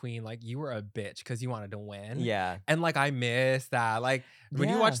shady queen, like you were a bitch because you wanted to win. Yeah. And like I miss that. Like when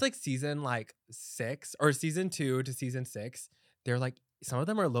you Yeah. watch like season like 6 or season 2 to season 6, they're like some of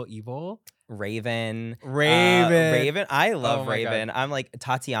them are a little evil. Raven. Raven. I love Oh my God. Raven. I'm like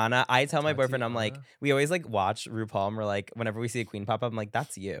Tatiana. I tell my boyfriend, I'm like, Tatiana. we always like watch RuPaul and we're like, whenever we see a queen pop up, I'm like,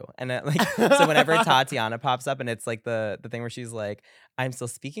 that's you. And like, so whenever Tatiana pops up and it's like the thing where she's like, I'm still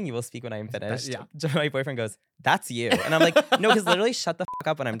speaking, you will speak when I am finished. yeah. My boyfriend goes, that's you. And I'm like, no, because literally shut the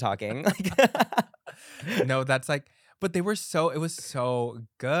fuck up when I'm talking. Like, No, that's like, but it was so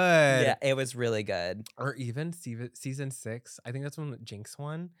good. yeah, it was really good. Or even season 6. I think that's when Jinx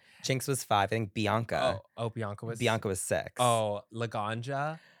won. Jinx was 5. I think Bianca. Bianca was 6. Oh,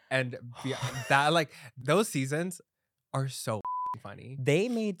 Laganja and that like those seasons are so funny. They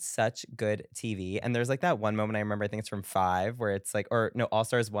made such good TV. And there's like that one moment I remember, I think it's from 5, where it's like, or no, All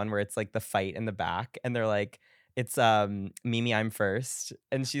Stars 1, where it's like the fight in the back and they're like, it's Mimi, I'm first.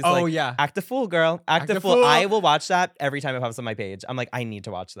 And she's Oh, like, yeah. act a fool, girl. Act a fool. I will watch that every time it pops on my page. I'm like, I need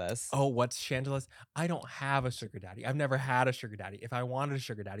to watch this. Oh, what's Shangela's? I don't have a sugar daddy. I've never had a sugar daddy. If I wanted a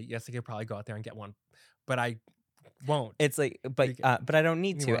sugar daddy, yes, I could probably go out there and get one, but I won't. It's like, but I don't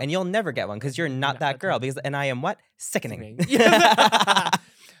need You to. won't. And you'll never get one because you're not that girl. Because, and I am what? Sickening. So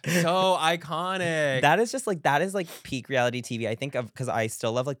iconic. That is just like, that is like peak reality TV. I think of, because I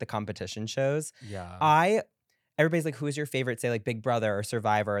still love like the competition shows. Yeah. Everybody's like, who's your favorite, say like Big Brother or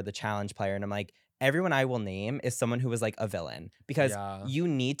Survivor or the Challenge player? And I'm like, everyone I will name is someone who was like a villain, because you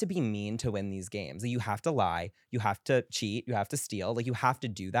need to be mean to win these games. Like, you have to lie, you have to cheat, you have to steal, like you have to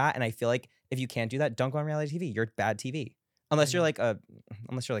do that. And I feel like if you can't do that, don't go on reality TV. You're bad TV. Unless you're like a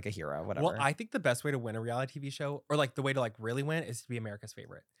hero, whatever. Well, I think the best way to win a reality TV show, or like the way to like really win, is to be America's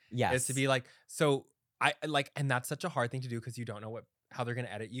favorite. Yes. Is to be like, so I like, and that's such a hard thing to do because you don't know how they're gonna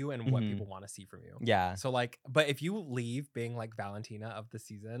edit you and what people want to see from you. Yeah. So like, but if you leave being like Valentina of the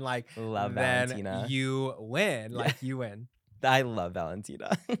season, like, love then Valentina. You win. Like you win. I love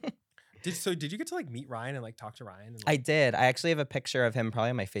Valentina. Did you get to like meet Ryan and like talk to Ryan? And, I like, did. I actually have a picture of him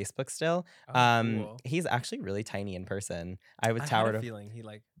probably on my Facebook still. Oh, cool. He's actually really tiny in person. I had towered a feeling he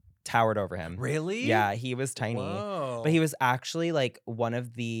like towered over him. really. Yeah, he was tiny. Whoa. But he was actually like one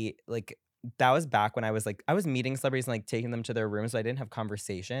of the like, that was back when I was meeting celebrities and like taking them to their rooms, but I didn't have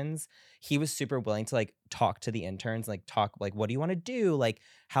conversations. He was super willing to like talk to the interns, like talk like, what do you want to do? Like,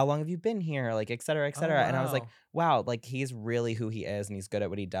 how long have you been here? Like, et cetera, et cetera. Oh, And I was like, wow. wow, like he's really who he is and he's good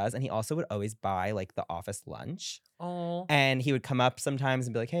at what he does. And he also would always buy like the office lunch. Oh. And he would come up sometimes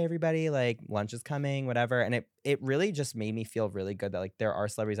and be like, hey, everybody, like lunch is coming, whatever. And it really just made me feel really good that like there are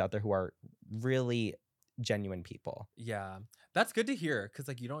celebrities out there who are really genuine people. Yeah, that's good to hear, because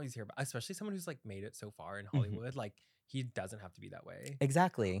like you don't always hear about, especially someone who's like made it so far in Hollywood. Like he doesn't have to be that way.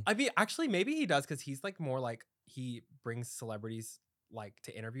 Exactly. I mean, actually, maybe he does, because he's like more like he brings celebrities like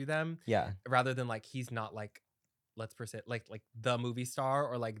to interview them. Yeah. Rather than like he's not like, let's present like the movie star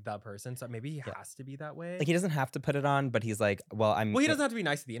or like the person. So maybe he has to be that way. Like he doesn't have to put it on, but he's like, well, he doesn't have to be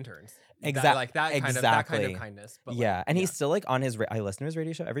nice to the interns. Exactly. Like that kind of kindness. But yeah. like, And he's still like on his, I listen to his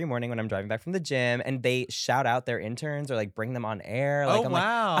radio show every morning when I'm driving back from the gym, and they shout out their interns or like bring them on air. Like,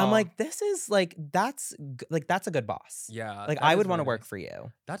 I'm like, this is like, that's a good boss. Yeah. Like I would want to work for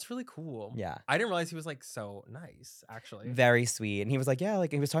you. That's really cool. Yeah. I didn't realize he was like so nice, actually. Very sweet. And he was like, yeah,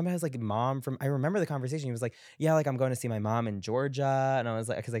 like he was talking about his like mom I remember the conversation. He was like, yeah, like I'm going to see my mom in Georgia. And I was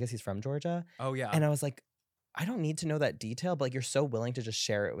like, because I guess he's from Georgia. Oh yeah. And I was like, I don't need to know that detail, but like you're so willing to just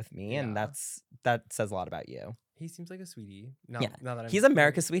share it with me. And that says a lot about you. He seems like a sweetie. Now that He's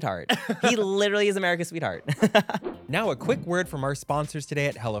America's sweetheart. He literally is America's sweetheart. Now, a quick word from our sponsors today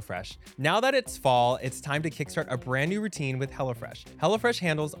at HelloFresh. Now that it's fall, it's time to kickstart a brand new routine with HelloFresh. HelloFresh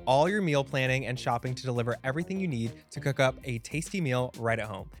handles all your meal planning and shopping to deliver everything you need to cook up a tasty meal right at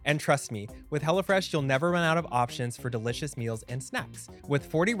home. And trust me, with HelloFresh, you'll never run out of options for delicious meals and snacks. With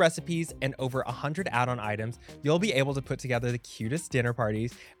 40 recipes and over 100 add-on items, you'll be able to put together the cutest dinner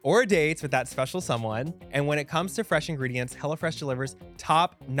parties or dates with that special someone. And when it comes to fresh ingredients, HelloFresh delivers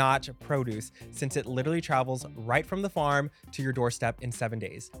top-notch produce, since it literally travels right from the farm to your doorstep in 7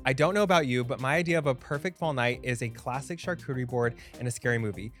 days. I don't know about you, but my idea of a perfect fall night is a classic charcuterie board and a scary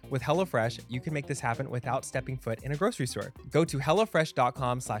movie. With HelloFresh, you can make this happen without stepping foot in a grocery store. Go to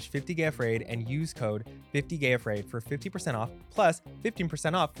HelloFresh.com/50gayafraid and use code 50gayafraid for 50% off plus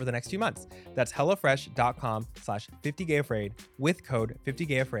 15% off for the next 2 months. That's HelloFresh.com/50gayafraid with code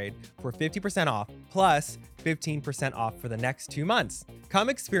 50gayafraid for 50% off plus 15% off for the next 2 months. Come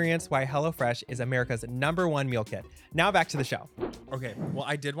experience why HelloFresh is America's #1 meal kit. Now back to the show. Okay, well,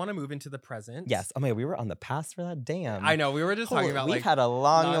 I did want to move into the present. Yes. Oh my God, we were on the past for that. Damn. I know, we were just talking about we've like had a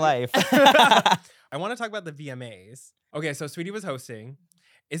long life. I want to talk about the VMAs. Okay, so Sweetie was hosting.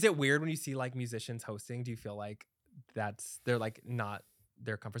 Is it weird when you see like musicians hosting? Do you feel like they're like not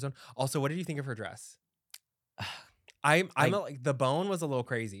their comfort zone? Also, what did you think of her dress? Like the bone was a little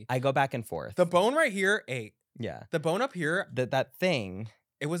crazy. I go back and forth. The bone right here, 8. Yeah. The bone up here, That thing.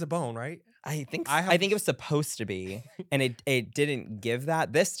 it was a bone, right? I think it was supposed to be, and it didn't give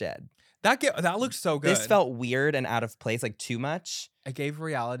that. This did. That looked so good. This felt weird and out of place, like too much. It gave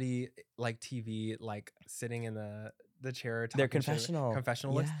reality like TV, like sitting in the chair. They're confessional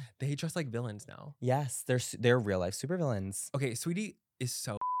looks. Yeah. They dress like villains now. Yes, they're real life supervillains. Okay, Sweetie is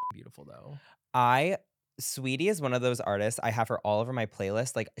so beautiful though. Sweetie is one of those artists. I have her all over my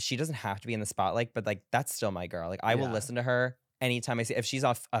playlist. Like she doesn't have to be in the spotlight, but like that's still my girl. Like I will listen to her anytime I see. If she's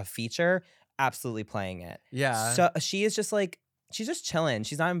off a feature, absolutely playing it. Yeah. So she is just like she's just chilling.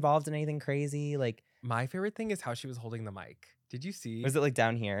 She's not involved in anything crazy. Like, My favorite thing is how she was holding the mic. Did you see? was it like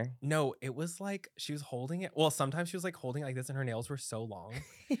down here? No, it was like she was holding it. Well, sometimes she was like holding it like this, and her nails were so long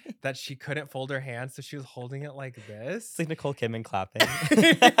that she couldn't fold her hands, so she was holding it like this. It's like Nicole Kidman clapping.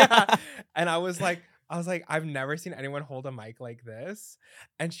 Yeah. And I was like, I've never seen anyone hold a mic like this.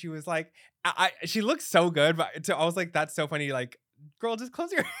 And she was like, she looks so good, but I was like, that's so funny. Like, girl, just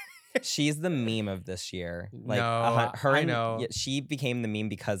close your. She's the meme of this year. Like, No, her I and- know. yeah, she became the meme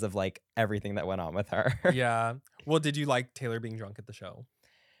because of like everything that went on with her. Yeah. Well, did you like Taylor being drunk at the show?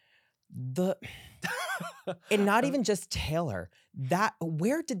 And not even just Taylor.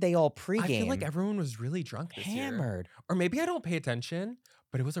 Where did they all pregame? I feel like everyone was really drunk this year. hammered. Or maybe I don't pay attention,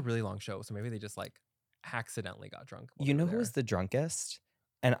 but it was a really long show, so maybe they just like accidentally got drunk. while You they know were who was there. the drunkest?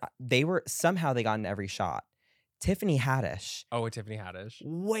 And they got in every shot. Tiffany Haddish. Oh, Tiffany Haddish.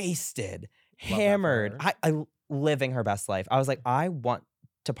 Wasted, Love that for hammered. her. I living her best life. I was like, I want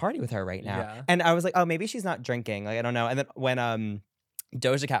to party with her right now. Yeah. And I was like, oh, maybe she's not drinking. Like, I don't know. And then when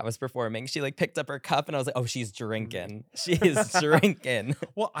Doja Cat was performing, she like picked up her cup and I was like, oh, she's drinking. She is drinking.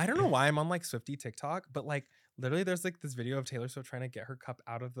 Well, I don't know why I'm on like Swiftie TikTok, but like literally there's like this video of Taylor Swift trying to get her cup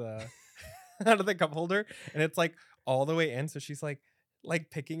out of the out of the cup holder, and it's like all the way in, so she's like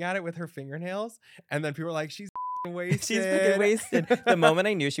picking at it with her fingernails, and then people are like, she's wasted. She's freaking wasted. The moment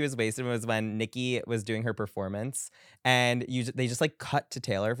I knew she was wasted was when Nikki was doing her performance, and they just like cut to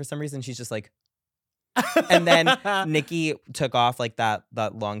Taylor for some reason. She's just like, and then Nikki took off like that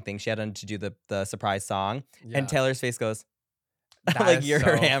long thing she had on to do the surprise song, Yeah. and Taylor's face goes That like, is you're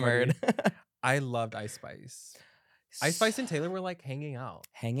so hammered. I loved Ice Spice. Ice Spice and Taylor were like hanging out.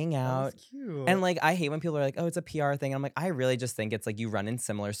 Hanging That out. was cute. And like, I hate when people are like, oh, it's a PR thing. I'm like, I really just think it's like you run in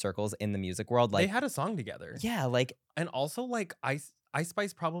similar circles in the music world. Like, they had a song together. yeah, like, And also like Ice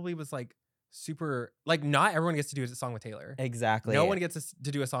Spice probably was like super, like not everyone gets to do a song with Taylor. exactly. No one gets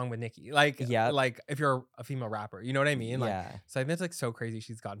to do a song with Nicki. Like, Yep. like if you're a female rapper, you know what I mean? Like, Yeah. so I think it's like so crazy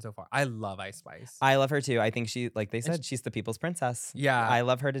she's gotten so far. I love Ice Spice. I love her too. I think she, like they And said, she's the people's princess. Yeah. I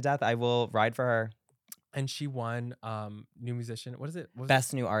love her to death. I will ride for her. And she won new musician. What is it? What was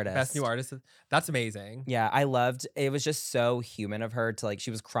Best new artist. Best new artist. That's amazing. Yeah, I loved it. Was just so human of her to like,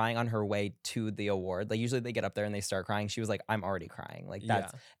 she was crying on her way to the award. Like, usually they get up there and they start crying. She was like, I'm already crying. Like,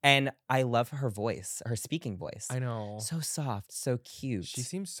 that's, and I love her voice, her speaking voice. I know. So soft, so cute. She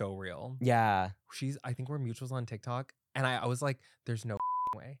seems so real. yeah. I think we're mutuals on TikTok. And I was like, there's no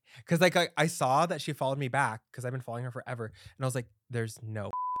way. Because like I saw that she followed me back because I've been following her forever. And I was like, there's no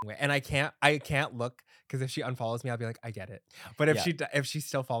way. And I can't look because if she unfollows me, I'll be like, I get it. But if she's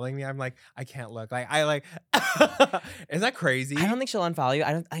still following me, I'm like, I can't look. Like I like isn't that crazy? I don't think she'll unfollow you.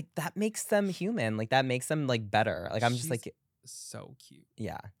 I don't like that makes them human. Like that makes them like better. Like I'm just She's like, so cute.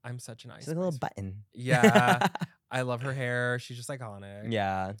 yeah. I'm such an Ice She's like a little Spice button. Yeah. I love her hair. She's just iconic.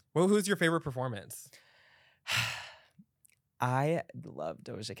 Yeah. Well, who's your favorite performance? I love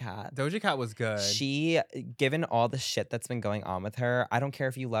Doja Cat. Doja Cat was good. She, given all the shit that's been going on with her, I don't care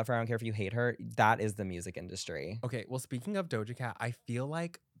if you love her, I don't care if you hate her. That is the music industry. Okay, well, speaking of Doja Cat, I feel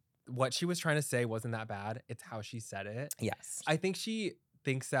like what she was trying to say wasn't that bad. It's how she said it. Yes. I think she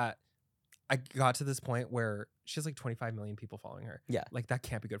thinks that I got to this point where she has like 25 million people following her. Yeah. Like that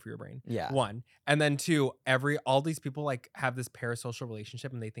can't be good for your brain. Yeah. One. And then two, all these people like have this parasocial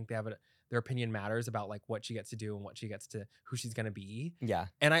relationship and they think they have their opinion matters about like what she gets to do and who she's going to be. Yeah.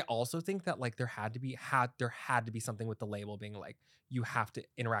 And I also think that like there had to be something with the label being like, you have to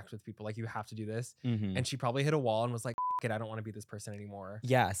interact with people. Like you have to do this. Mm-hmm. And she probably hit a wall and was like, F it, I don't want to be this person anymore.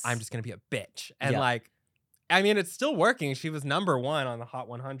 Yes. I'm just going to be a bitch. And Yeah. like, I mean, it's still working. She was number 1 on the Hot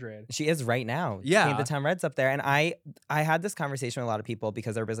 100. She is right now. Yeah. Paint the Town Red's up there. And I had this conversation with a lot of people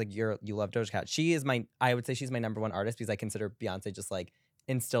because everybody's like, you love Doja Cat. She is I would say she's my number 1 artist because I consider Beyonce just like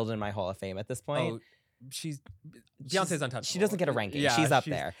instilled in my Hall of Fame at this point. Oh, Beyonce's untouchable. She doesn't get a ranking. Yeah, she's up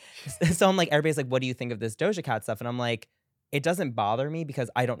there. So I'm like, everybody's like, what do you think of this Doja Cat stuff? And I'm like, it doesn't bother me because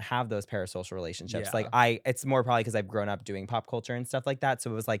I don't have those parasocial relationships. Yeah. Like it's more probably because I've grown up doing pop culture and stuff like that. So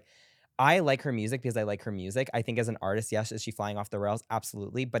it was like, I like her music because I like her music. I think as an artist, yes, is she flying off the rails?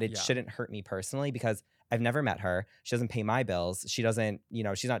 Absolutely. But it shouldn't hurt me personally because I've never met her. She doesn't pay my bills. She doesn't,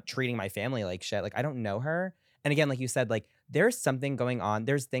 she's not treating my family like shit. Like I don't know her. And again, like you said, like there's something going on.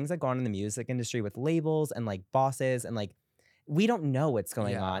 There's things that go on in the music industry with labels and like bosses and like we don't know what's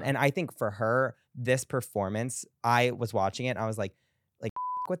going on. And I think for her, this performance, I was watching it and I was like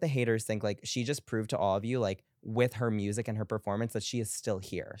what the haters think. Like she just proved to all of you, like with her music and her performance, that she is still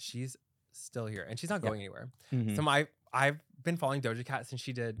here. She's still here and she's not going anywhere. Mm-hmm. So I've been following Doja Cat since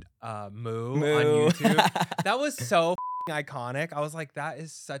she did Moo on Moo. YouTube. That was so iconic. I was like, that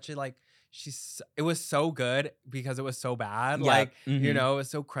is such a like. It was so good because it was so bad. Yeah. Like, Mhm. it was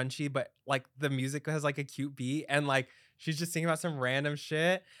so crunchy, but like the music has like a cute beat and like she's just singing about some random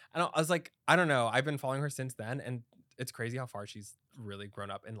shit. And I was like, I don't know. I've been following her since then. And it's crazy how far she's really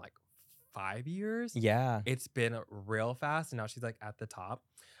grown up in like 5 years. Yeah. It's been real fast. And now she's like at the top.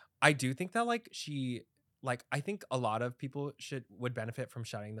 I do think that like I think a lot of people would benefit from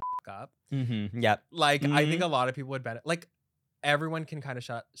shutting the up. Yep. Like, I think a lot of people would benefit. Like, everyone can kind of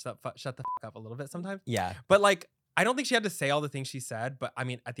shut the up a little bit sometimes. Yeah. But like, I don't think she had to say all the things she said. But I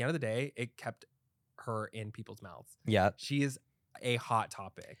mean, at the end of the day, it kept her in people's mouths. Yep. She is a hot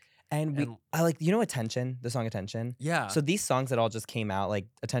topic. And I like, Attention, the song Attention. Yeah. So these songs that all just came out, like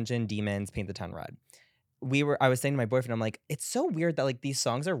Attention, Demons, Paint the Town Red. I was saying to my boyfriend, I'm like, it's so weird that like these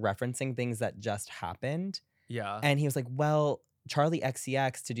songs are referencing things that just happened. Yeah. And he was like, well, Charlie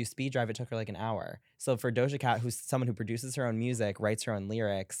XCX to do Speed Drive, it took her like an hour. So for Doja Cat, who's someone who produces her own music, writes her own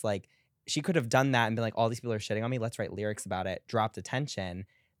lyrics, like she could have done that and been like, all these people are shitting on me. Let's write lyrics about it. Dropped Attention.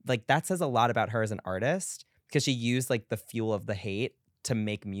 Like that says a lot about her as an artist because she used like the fuel of the hate to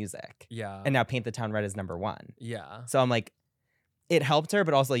make music. Yeah. And now Paint the Town Red is number 1. Yeah. So I'm like, it helped her,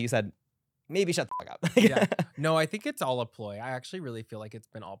 but also like you said, maybe shut the fuck up. Yeah. No, I think it's all a ploy. I actually really feel like it's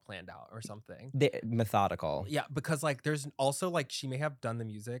been all planned out or something. Methodical. Yeah, because like there's also like she may have done the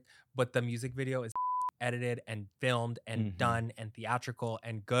music, but the music video is edited and filmed and done and theatrical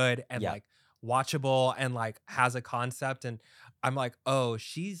and good and like watchable and like has a concept. And I'm like, oh,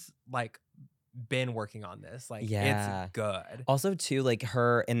 she's like been working on this. Like it's good. Also too, like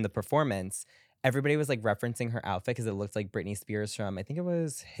her in the performance, everybody was like referencing her outfit because it looked like Britney Spears from, I think it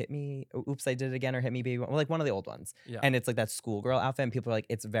was Oops, I Did It Again or Hit Me Baby, like one of the old ones. Yeah. And it's like that schoolgirl outfit and people are like,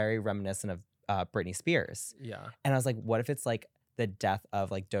 it's very reminiscent of Britney Spears. Yeah. And I was like, what if it's like the death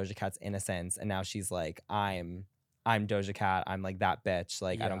of like Doja Cat's innocence and now she's like, I'm Doja Cat, I'm like that bitch,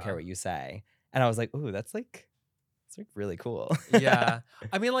 like I don't care what you say. And I was like, ooh, it's like really cool. Yeah.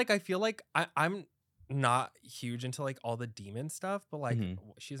 I mean, like I feel like I'm not huge into like all the demon stuff, but like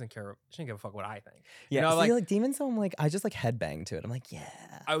she doesn't care. She doesn't give a fuck what I think. Yeah, you know, like demon song, like I just like headbang to it. I'm like, yeah.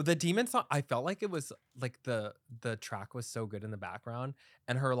 The demon song, I felt like it was like the track was so good in the background,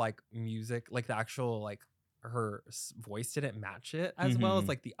 and her like music, like the actual like her voice didn't match it as well as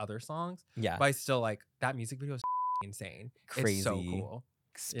like the other songs. Yeah, but I still like that music video is insane. Crazy, it's so cool,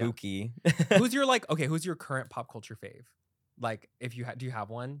 spooky. Yeah. Who's your current pop culture fave? Like, if you do you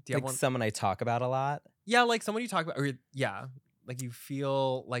have one? Do you like have one? Someone I talk about a lot? Yeah, like someone you talk about, or like you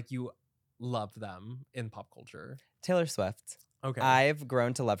feel like you love them in pop culture. Taylor Swift. Okay. I've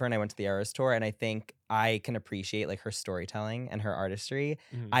grown to love her and I went to the Eras tour and I think I can appreciate like her storytelling and her artistry.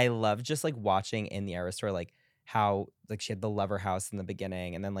 I love just like watching in the Eras tour like how like she had the Lover House in the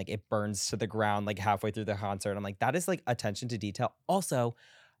beginning and then like it burns to the ground like halfway through the concert. I'm like, that is like attention to detail. Also,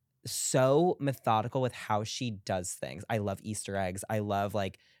 so methodical with how she does things. I love Easter eggs. I love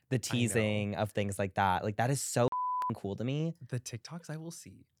like the teasing of things like that. Like that is so cool to me. The TikToks I will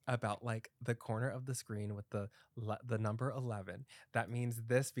see about like the corner of the screen with the number 11. That means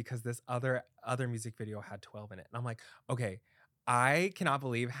this because this other music video had 12 in it. And I'm like, okay, I cannot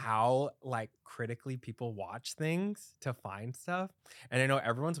believe how like critically people watch things to find stuff. And I know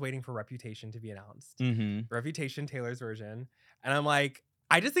everyone's waiting for Reputation to be announced. Reputation, Taylor's version. And I'm like,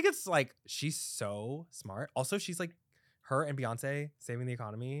 I just think it's like she's so smart. Also, she's like her and Beyonce saving the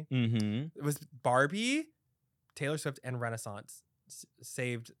economy. It was Barbie, Taylor Swift, and Renaissance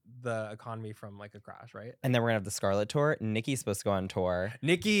saved the economy from like a crash, right? And then we're gonna have the Scarlet tour. Nicki's supposed to go on tour.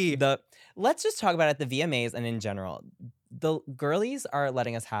 Nicki. Let's just talk about it, the VMAs and in general. The girlies are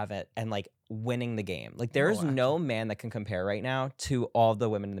letting us have it and like winning the game. Like there is no man that can compare right now to all the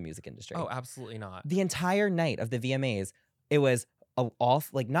women in the music industry. Oh, absolutely not. The entire night of the VMAs, it was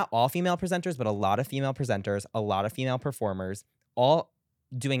not all female presenters, but a lot of female presenters, a lot of female performers, all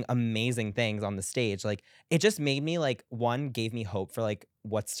doing amazing things on the stage. Like it just made me like gave me hope for like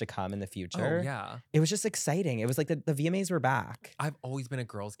what's to come in the future. Oh yeah. It was just exciting. It was like the VMAs were back. I've always been a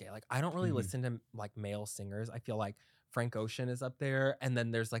girls' gay. Like I don't really listen to like male singers. I feel like Frank Ocean is up there, and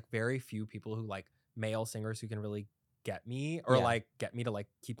then there's like very few people who like male singers who can really get me or like get me to like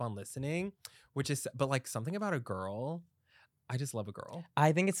keep on listening. But like something about a girl. I just love a girl.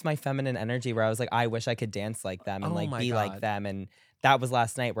 I think it's my feminine energy where I was like, I wish I could dance like them and like be like them. And that was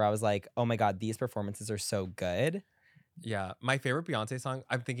last night where I was like, oh my God, these performances are so good. Yeah. My favorite Beyonce song,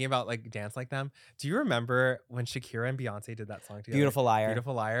 I'm thinking about like Dance Like Them. Do you remember when Shakira and Beyonce did that song together? Beautiful Liar.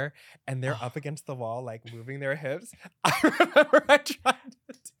 Beautiful Liar. And they're up against the wall, like moving their hips. I remember I tried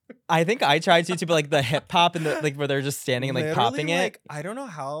to do. I think I tried to, but like the hip hop and the like where they're just standing and like Literally, popping it. Like, I don't know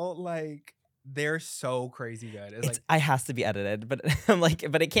how like they're so crazy good. It's like, I has to be edited, but I'm like,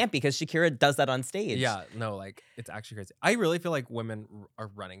 but it can't because Shakira does that on stage. yeah, no, like it's actually crazy. I really feel like women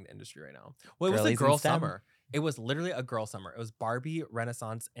are running the industry right now. Well, it was a Girlies in girl STEM. summer. It was literally a girl summer. It was Barbie,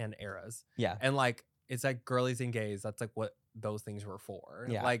 Renaissance, and Eras. Yeah. And like it's like girlies and gays. That's like what those things were for.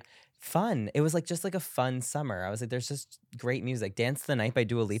 Yeah. Like Fun. It was like just like a fun summer. I was like, there's just great music. Dance the Night by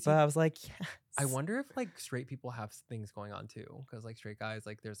Dua Lipa. See, I was like, yes. I wonder if like straight people have things going on too, because like straight guys,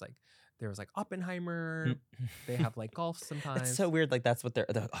 like there was like Oppenheimer. They have like golf sometimes. It's so weird. Like that's what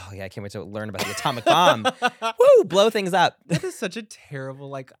oh yeah, I can't wait to learn about the atomic bomb. Woo, blow things up. That is such a terrible,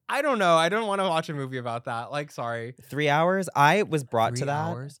 like, I don't know. I don't want to watch a movie about that. Like, sorry. 3 hours. I was brought 3 to that.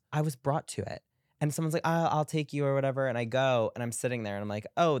 hours? I was brought to it. And someone's like, I'll take you or whatever. And I go and I'm sitting there and I'm like,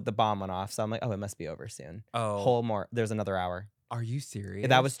 oh, the bomb went off. So I'm like, oh, it must be over soon. Oh. There's another hour. Are you serious?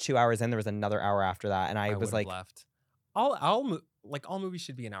 That was 2 hours in. There was another hour after that. And I was would've like, left. All movies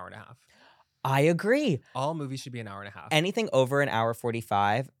should be an hour and a half. I agree. All movies should be an hour and a half. Anything over an hour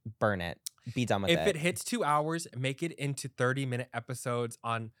 45, burn it. Be done with it. If it hits 2 hours, make it into 30-minute episodes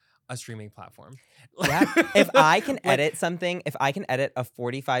on a streaming platform. Yeah. If I can edit something, if I can edit a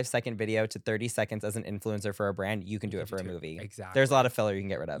 45-second video to 30 seconds as an influencer for a brand, you can do it for a movie. Exactly. There's a lot of filler you can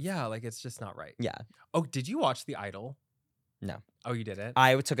get rid of. Yeah, like it's just not right. Yeah. Oh, did you watch The Idol? No. Oh, you didn't?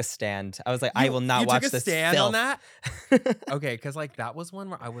 I took a stand. I was like, I will not watch this. You this took a stand filth. on that? Okay, because like that was one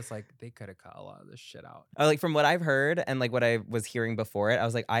where I was like, they could have cut a lot of this shit out. Like from what I've heard and like what I was hearing before it, I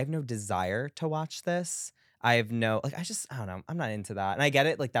was like, I have no desire to watch this. I have no, like, I don't know. I'm not into that. And I get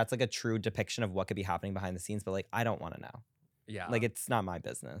it. Like, that's like a true depiction of what could be happening behind the scenes. But like, I don't want to know. Yeah. Like, it's not my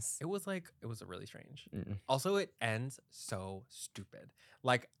business. It was really strange. Mm-mm. Also, it ends so stupid.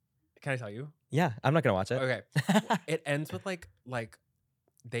 Like, can I tell you? Yeah, I'm not going to watch it. Okay. It ends with like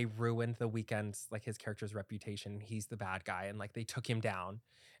they ruined the Weeknd's, like his character's reputation. He's the bad guy. And like they took him down.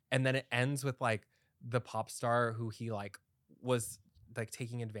 And then it ends with like the pop star who he like was like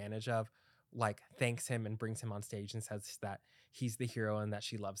taking advantage of, like thanks him and brings him on stage and says that he's the hero and that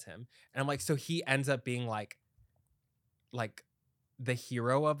she loves him. And I'm like, so he ends up being like the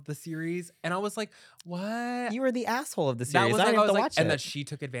hero of the series. And I was like, what? You were the asshole of the That series. was I like, didn't have to like, watch and it. that she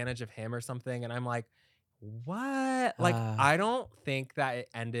took advantage of him or something. And I'm like, what? Like, I don't think that it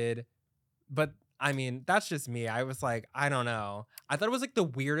ended, but I mean, that's just me. I was like, I don't know. I thought it was like the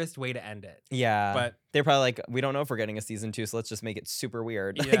weirdest way to end it. Yeah. But they're probably like, we don't know if we're getting a season 2, so let's just make it super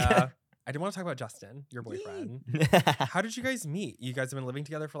weird. yeah. I did want to talk about Justin, your boyfriend. How did you guys meet? You guys have been living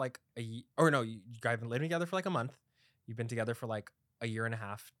together for like you guys have been living together for like a month. You've been together for like a year and a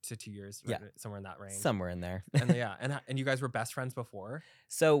half to 2 years, right? Yeah. Somewhere in that range. Somewhere in there. And yeah, and you guys were best friends before?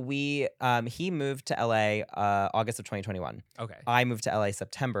 So he moved to LA August of 2021. Okay. I moved to LA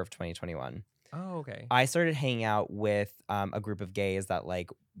September of 2021. Oh, okay. I started hanging out with a group of gays that like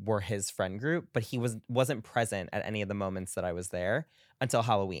were his friend group, but he wasn't present at any of the moments that I was there until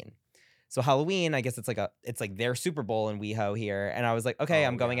Halloween. So Halloween, I guess it's like their Super Bowl in WeHo here, and I was like, okay,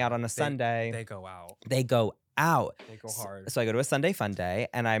 I'm going out on a Sunday. They go out. They go out. They go hard. So I go to a Sunday fun day,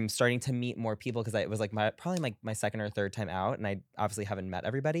 and I'm starting to meet more people because it was like probably my second or third time out, and I obviously haven't met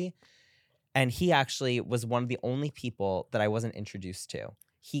everybody. And he actually was one of the only people that I wasn't introduced to.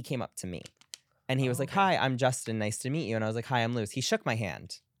 He came up to me, and he was like, "Hi, I'm Justin. Nice to meet you." And I was like, "Hi, I'm Luz." He shook my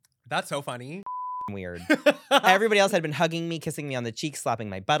hand. That's so funny. Weird. Everybody else had been hugging me, kissing me on the cheek, slapping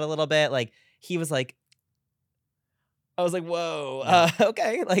my butt a little bit. Like he was like, I was like, whoa,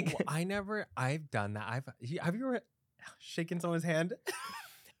 okay. Like well, I've done that. Have you ever shaken someone's hand?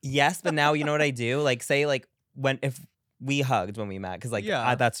 Yes, but now you know what I do? Like say like if we hugged when we met, because like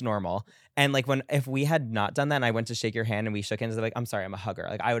that's normal. And like if we had not done that and I went to shake your hand and we shook hands, like, I'm sorry, I'm a hugger.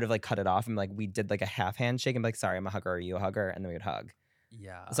 Like I would have like cut it off and like we did like a half handshake and be like, sorry, I'm a hugger. Are you a hugger? And then we would hug.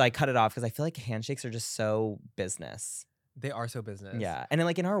 Yeah. So I cut it off because I feel like handshakes are just so business. They are so business. Yeah. And then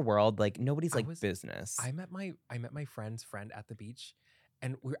like in our world, like nobody's like business. I met my friend's friend at the beach.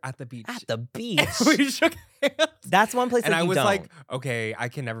 And we were at the beach. At the beach? We shook hands. That's one place and that I you was don't. like, okay, I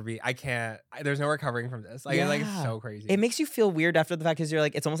can't, there's no recovering from this. Like, it's so crazy. It makes you feel weird after the fact because you're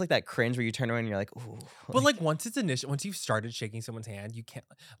like, it's almost like that cringe where you turn around and you're like, ooh. But like once you've started shaking someone's hand, you can't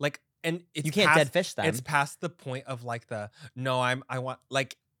like, and it's you can't dead fish them. It's past the point of like I want,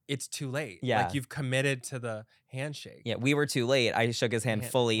 like, it's too late. Yeah. Like you've committed to the handshake. Yeah, we were too late. I shook his hand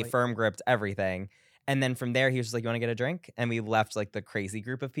fully, firm gripped, everything. And then from there, he was just like, you want to get a drink? And we left like the crazy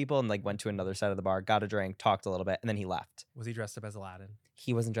group of people and like went to another side of the bar, got a drink, talked a little bit, and then he left. Was he dressed up as Aladdin?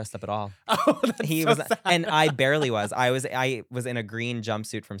 He wasn't dressed up at all. Oh, that's he so was, sad. and I barely was. I was in a green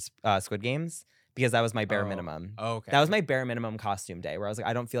jumpsuit from Squid Games because that was my bare Oh, minimum. okay. That was my bare minimum costume day where I was like,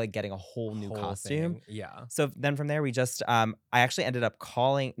 I don't feel like getting a whole new Whole costume. thing. Yeah. So then from there, we just, I actually ended up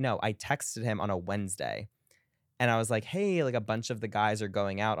I texted him on a Wednesday. And I was like, hey, like a bunch of the guys are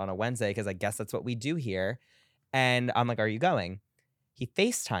going out on a Wednesday because I guess that's what we do here. And I'm like, are you going? He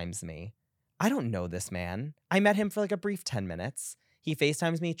FaceTimes me. I don't know this man. I met him for like a brief 10 minutes. He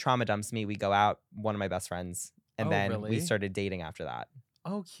FaceTimes me, trauma dumps me. We go out, one of my best friends. And Oh, then we really? started dating after that.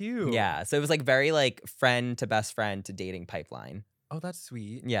 Oh, cute. Yeah. So it was like very like friend to best friend to dating pipeline. Oh, that's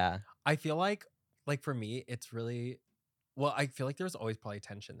sweet. Yeah. I feel like for me, it's really, well, I feel like there's always probably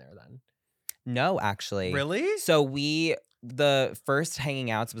tension there then. No, actually. Really? So the first hanging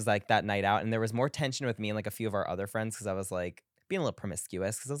outs was like that night out, and there was more tension with me and like a few of our other friends because I was like being a little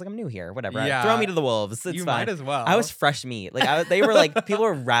promiscuous because I was like, I'm new here, whatever. Yeah. Throw me to the wolves. It's You fine. might as well. I was fresh meat. Like they were like, people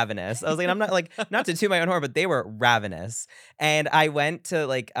were ravenous. I was like, I'm not like, not to toot my own horn, but they were ravenous. And I went to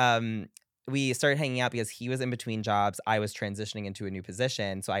like, we started hanging out because he was in between jobs. I was transitioning into a new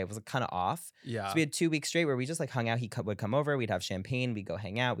position. So I was kind of off. Yeah. So we had 2 weeks straight where we just like hung out. He would come over, we'd have champagne, we'd go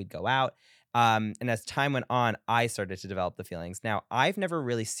hang out, we'd go out. And as time went on, I started to develop the feelings. Now, I've never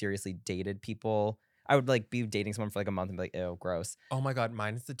really seriously dated people. I would like be dating someone for like a month and be like, ew, gross. Oh my God,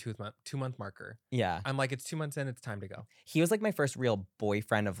 mine is the 2-month marker. Yeah. I'm like, it's 2 months in, it's time to go. He was like my first real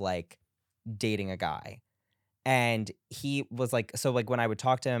boyfriend of like dating a guy. And he was like, so like when I would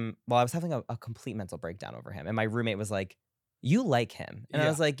talk to him, well, I was having a complete mental breakdown over him. And my roommate was like, you like him. And I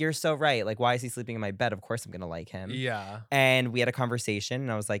Yeah. was like, you're so right. Like, why is he sleeping in my bed? Of course I'm going to like him. Yeah. And we had a conversation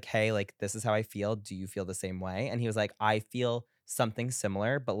and I was like, hey, like, this is how I feel. Do you feel the same way? And he was like, I feel something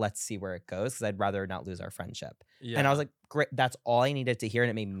similar, but let's see where it goes because I'd rather not lose our friendship. Yeah. And I was like, great. That's all I needed to hear. And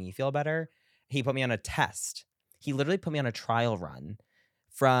it made me feel better. He put me on a test. He literally put me on a trial run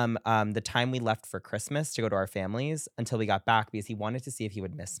from the time we left for Christmas to go to our families until we got back because he wanted to see if he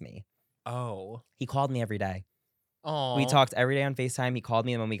would miss me. Oh. He called me every day. Oh. We talked every day on FaceTime. He called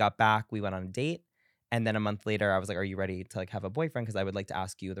me, and when we got back, we went on a date. And then a month later, I was like, "Are you ready to like have a boyfriend? Because I would like to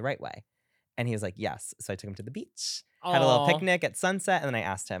ask you the right way." And he was like, "Yes." So I took him to the beach, had a little picnic at sunset, and then I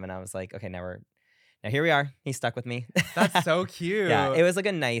asked him, and I was like, "Okay, now here we are." He's stuck with me. That's so cute. Yeah, it was like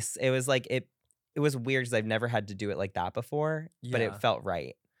it was like it was weird because I've never had to do it like that before, but Yeah. it felt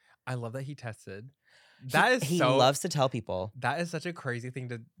right. I love that he tested. He loves to tell people. That is such a crazy thing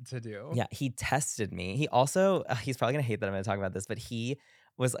to do. Yeah, he tested me. He also, he's probably gonna hate that I'm gonna talk about this, but he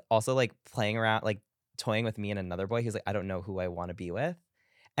was also like playing around, like toying with me and another boy. He was like, I don't know who I want to be with,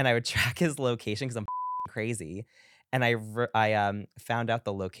 and I would track his location because I'm crazy, and I found out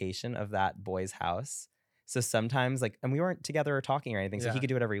the location of that boy's house. So sometimes like, and we weren't together or talking or anything, so he Yeah. could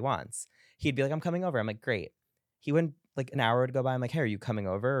do whatever he wants. He'd be like, I'm coming over. I'm like, great. He wouldn't like an hour would go by. I'm like, hey, are you coming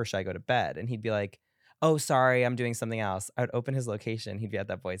over or should I go to bed? And he'd be like, oh, sorry, I'm doing something else. I would open his location. He'd be at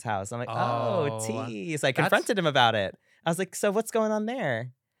that boy's house. I'm like, oh, Oh, tease. I confronted him about it. I was like, so what's going on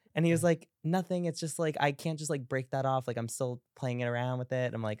there? And he was like, nothing. It's just like, I can't just like break that off. Like, I'm still playing it around with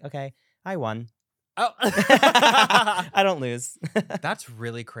it. I'm like, okay, I won. Oh. I don't lose. That's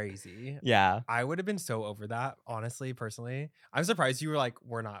really crazy. Yeah. I would have been so over that, honestly, personally. I'm surprised you were like,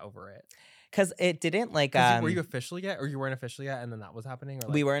 we're not over it. Because it didn't like, Were you official yet? Or you weren't official yet and then that was happening? Or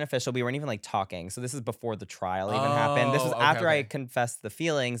like... We weren't official. We weren't even like talking. So this is before the trial even happened. This was okay, after I okay. confessed the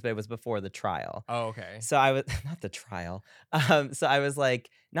feelings, but it was before the trial. Oh, okay. So I was not the trial. So I was like,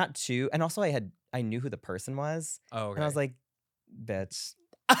 not too, and also I knew who the person was. Oh, okay. And I was like, bitch.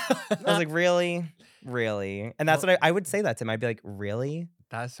 I was like, really? Really? And that's what I would say that to him. I'd be like, really?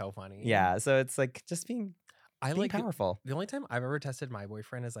 That's so funny. Yeah. So it's like just being like powerful. The only time I've ever tested my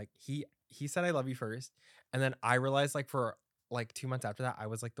boyfriend is like he said I love you first, and then I realized like for like 2 months after that I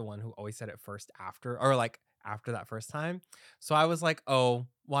was like the one who always said it first after that first time. So I was like, oh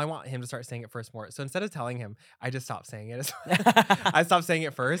well, I want him to start saying it first more. So instead of telling him, I just stopped saying it. I stopped saying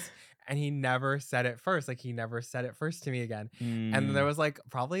it first, and he never said it first. Like he never said it first to me again. And then there was like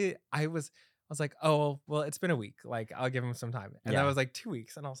probably I was like, oh well, it's been a week. Like I'll give him some time. And then it was like 2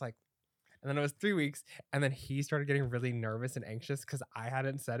 weeks, and I was like. And then it was 3 weeks. And then he started getting really nervous and anxious because I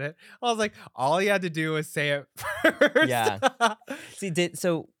hadn't said it. I was like, all he had to do was say it first. Yeah.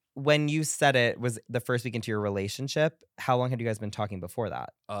 So when you said it was the first week into your relationship, how long had you guys been talking before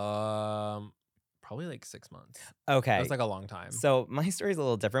that? Probably like 6 months. Okay. It was like a long time. So my story is a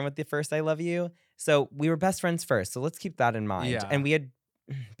little different with the first I love you. So we were best friends first. So let's keep that in mind. Yeah. And we had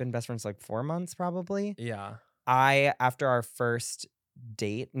been best friends like 4 months probably. Yeah. After our first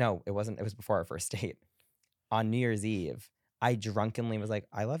date, no, it wasn't. It was before our first date. On New Year's Eve, I drunkenly was like,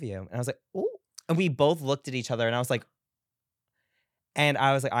 I love you. And I was like, oh. And we both looked at each other and I was like,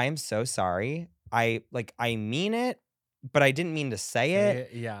 I am so sorry. I mean it. but I didn't mean to say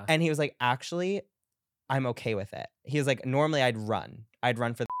it. Yeah. And he was like, actually, I'm okay with it. He was like, normally I'd run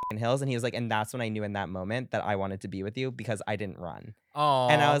for the hills. And he was like, and that's when I knew in that moment that I wanted to be with you because I didn't run. Oh.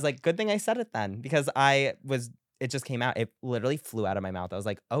 And I was like, good thing I said it then because it just came out. It literally flew out of my mouth. I was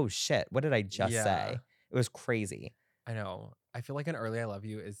like, oh shit, what did I just say? It was crazy. I know. I feel like an early I love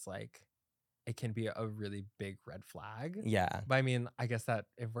you is like, it can be a really big red flag. Yeah. But I mean, I guess that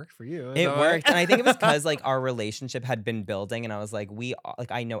it worked for you. It worked. And I think it was because like our relationship had been building and I was like,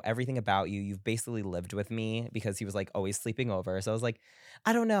 I know everything about you. You've basically lived with me because he was like always sleeping over. So I was like,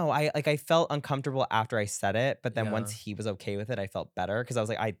 I don't know. I felt uncomfortable after I said it. But then once he was okay with it, I felt better because I was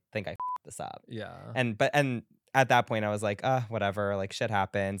like, I think I f***ed this up. Yeah. And at that point I was like, whatever. Like shit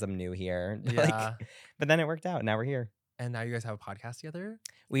happens. I'm new here. Yeah. But then it worked out. Now we're here. And now you guys have a podcast together?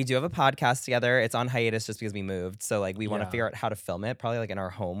 We do have a podcast together. It's on hiatus just because we moved. So like we want to figure out how to film it, probably like in our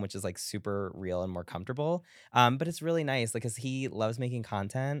home, which is like super real and more comfortable. But it's really nice because he loves making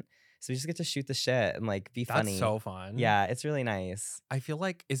content. So we just get to shoot the shit and like be funny. That's so fun. Yeah, it's really nice. I feel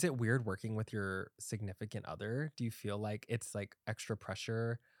like, is it weird working with your significant other? Do you feel like it's like extra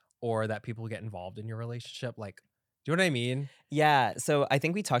pressure or that people get involved in your relationship? Like, do you know what I mean? Yeah. So I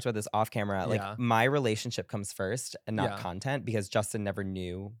think we talked about this off camera. Like Yeah. my relationship comes first and not content because Justin never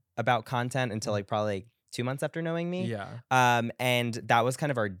knew about content until like probably like 2 months after knowing me. Yeah. And that was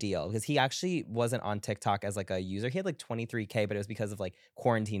kind of our deal because he actually wasn't on TikTok as like a user. He had like 23K, but it was because of like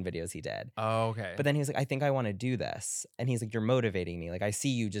quarantine videos he did. Oh, okay. But then he was like, I think I want to do this. And he's like, you're motivating me. Like, I see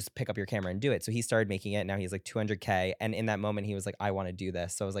you just pick up your camera and do it. So he started making it. Now he's like 200K. And in that moment, he was like, I want to do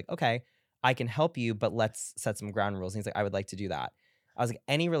this. So I was like, okay, I can help you, but let's set some ground rules. And he's like, I would like to do that. I was like,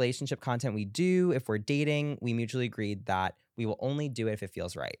 any relationship content we do, if we're dating, we mutually agreed that we will only do it if it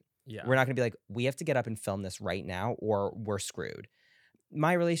feels right. Yeah. We're not going to be like, we have to get up and film this right now or we're screwed.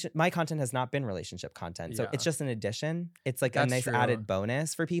 My content has not been relationship content. So it's just an addition. It's like That's a nice true. added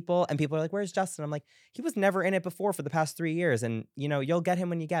bonus for people. And people are like, where's Justin? I'm like, he was never in it before for the past 3 years. And you know, you'll get him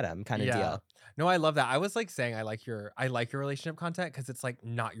when you get him kind of deal. No, I love that. I was like saying I like your relationship content because it's like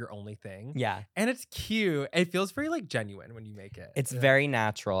not your only thing. Yeah. And it's cute. It feels very like genuine when you make it. It's very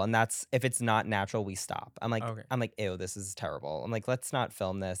natural. And that's, if it's not natural, we stop. I'm like, Okay. I'm like, ew, this is terrible. I'm like, let's not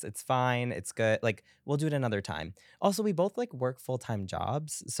film this. It's fine. It's good. Like, we'll do it another time. Also, we both like work full-time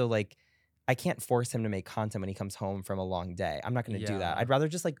jobs. So like, I can't force him to make content when he comes home from a long day. I'm not going to do that. I'd rather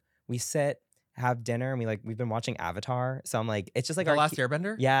just like, we sit, have dinner, and we've been watching Avatar. So I'm like, it's just like The our Last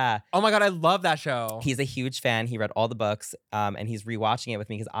Airbender? Yeah. Oh my God, I love that show. He's a huge fan. He read all the books, and he's rewatching it with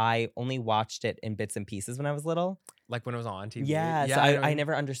me because I only watched it in bits and pieces when I was little. Like when it was on TV. Yeah, so I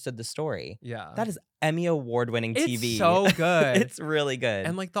never understood the story. Yeah. That is Emmy award-winning TV. It's so good. It's really good.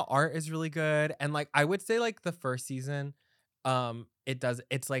 And like the art is really good. And like I would say like the first season,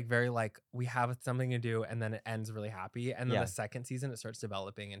 it's like very like we have something to do and then it ends really happy. And then the second season it starts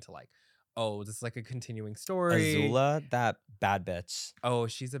developing into like, oh, this is like a continuing story. Azula, that bad bitch. Oh,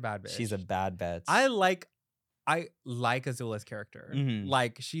 she's a bad bitch. She's a bad bitch. I like Azula's character. Mhm.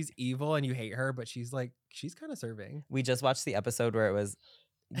 Like she's evil and you hate her, but she's kind of serving. We just watched the episode where it was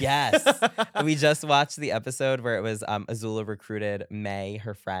Yes. We just watched the episode where it was Azula recruited May,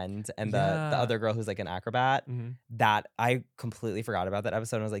 her friend, and the other girl who's like an acrobat. Mhm. That I completely forgot about that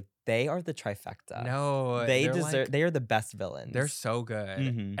episode. I was like, they are the trifecta. No, They they're, deserve. like- They are the best villains. They're so good.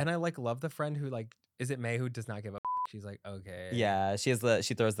 Mhm. And I like love the friend who like is it May who does not give a she's like, okay. Yeah, she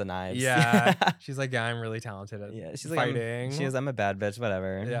throws the knives. Yeah. She's like, yeah, I'm really talented at Yeah, she's fighting. like, I'm a bad bitch.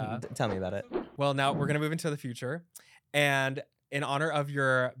 Whatever. Yeah. Tell me about it. Well, now we're gonna move into the future. And in honor of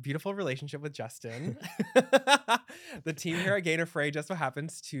your beautiful relationship with Justin, the team here at Gain Frey just so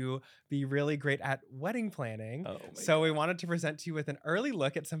happens to be really great at wedding planning. Oh So we wanted to present to you with an early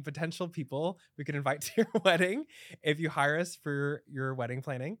look at some potential people we could invite to your wedding if you hire us for your wedding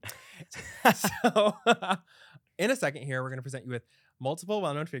planning. So in a second here, we're going to present you with multiple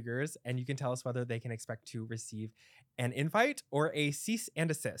well-known figures, and you can tell us whether they can expect to receive an invite or a cease and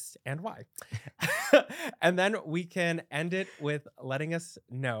desist, and why. And then we can end it with letting us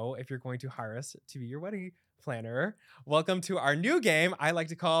know if you're going to hire us to be your wedding planner. Welcome to our new game I like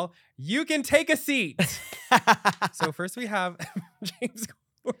to call You Can Take a Seat. So first we have James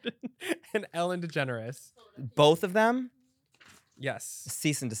Corden and Ellen DeGeneres. Both of them, Yes.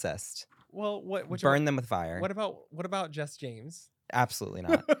 cease and desist. Well, Burn them with fire. What about just James? Absolutely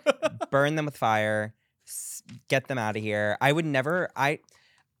not. Burn them with fire. Get them out of here. I would never.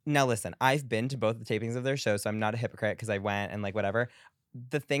 Now listen. I've been to both the tapings of their show, so I'm not a hypocrite because I went and like whatever.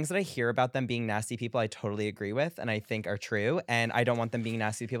 The things that I hear about them being nasty people, I totally agree with, and I think are true. And I don't want them being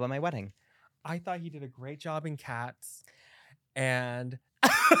nasty people at my wedding. I thought he did a great job in Cats, and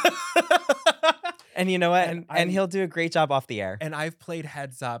And you know what? And And he'll do a great job off the air. And I've played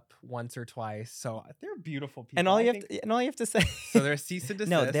Heads Up once or twice, so they're beautiful people. And all you have to say. So they're cease and desist.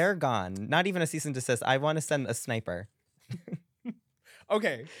 No, they're gone. Not even a cease and desist. I want to send a sniper.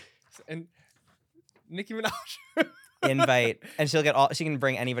 Okay. And Nicki Minaj. Invite, and she'll get all. She can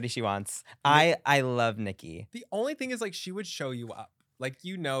bring anybody she wants. I love Nicki. The only thing is, like, she would show you up. Like,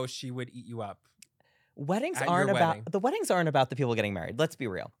 you know, she would eat you up. Weddings At aren't your about wedding. the weddings aren't about the people getting married. Let's be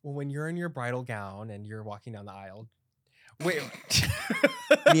real. Well, when you're in your bridal gown and you're walking down the aisle. Wait.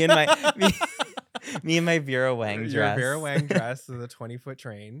 me and my Vera Wang dress. Your Vera Wang dress with a 20-foot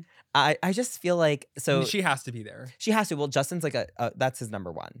train. I just feel like so She has to be there. she has to. Well, Justin's like that's his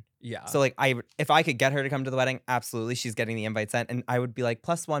number one. Yeah. So like if I could get her to come to the wedding, absolutely, she's getting the invite sent, and I would be like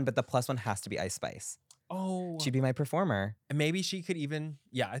 +1, but the +1 has to be Ice Spice. Oh. She'd be my performer. And maybe she could even.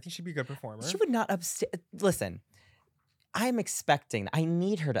 Yeah, I think she'd be a good performer. She would not upstage. Listen, I'm expecting. I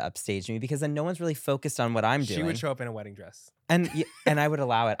need her to upstage me because then no one's really focused on what I'm doing. She would show up in a wedding dress. And I would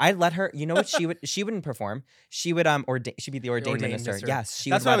allow it. I'd let her. You know what she would? She wouldn't perform. She would she'd be the ordained minister. Yes, she.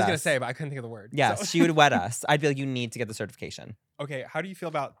 That's would what I was wed gonna us. say, but I couldn't think of the word. Yes, so. she would wed us. I'd be like, you need to get the certification. Okay, how do you feel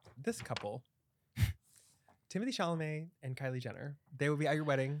about this couple? Timothy Chalamet and Kylie Jenner. They would be at your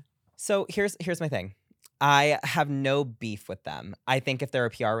wedding. So here's my thing. I have no beef with them. I think if they're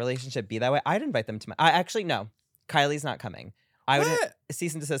a PR relationship, be that way. I'd invite them to my. I actually no. Kylie's not coming. I would What?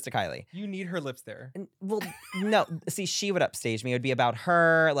 cease and desist to Kylie. You need her lips there. And, well, no. See, she would upstage me. It would be about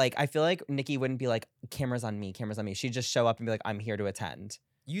her. Like, I feel like Nicki wouldn't be like, cameras on me, cameras on me. She'd just show up and be like, I'm here to attend.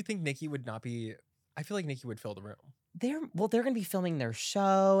 You think Nicki would not be? I feel like Nicki would fill the room. They're gonna be filming their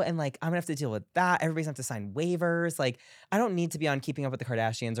show, and like I'm gonna have to deal with that. Everybody's gonna have to sign waivers. Like, I don't need to be on Keeping Up with the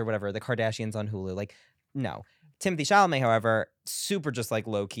Kardashians or whatever. The Kardashians on Hulu. Like, no. Timothy Chalamet, however, super just like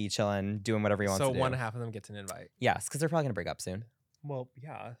low key chilling, doing whatever he wants to do. So 1.5 of them gets an invite. Yes, because they're probably gonna break up soon. Well,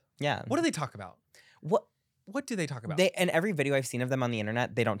 yeah. Yeah. What do they talk about? What do they talk about? They in every video I've seen of them on the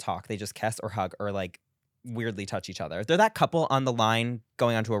internet, they don't talk. They just kiss or hug or like weirdly touch each other. They're that couple on the line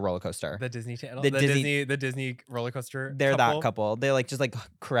going onto a roller coaster. The Disney Channel, The the Disney roller coaster. They're that couple. They like just like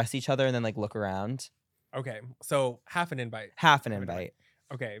caress each other and then like look around. Okay, so half an invite. Half an invite.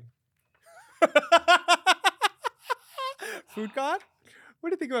 Okay. Food God? What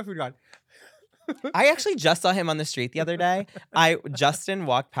do you think about Food God? I actually just saw him on the street the other day. Justin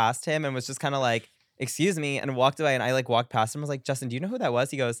walked past him and was just kind of like, excuse me, and walked away. And I like walked past him and was like, Justin, do you know who that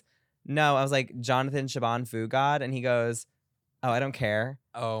was? He goes, no. I was like, Jonathan Shaban Food God. And he goes, oh, I don't care.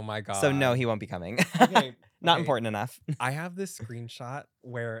 Oh my God. So no, he won't be coming. Okay, Not okay. important enough. I have this screenshot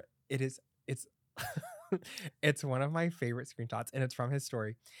where it's it's one of my favorite screenshots, and it's from his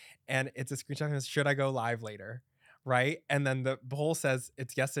story. And it's a screenshot of his should I go live later? Right? And then the poll says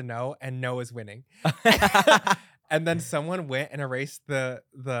it's yes and no is winning. And then someone went and erased the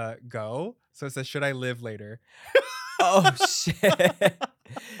go. So it says, should I live later? Oh shit.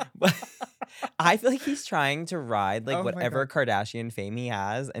 I feel like he's trying to ride like Oh my whatever God. Kardashian fame he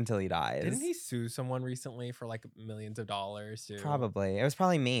has until he dies. Didn't he sue someone recently for like millions of dollars too? Probably. It was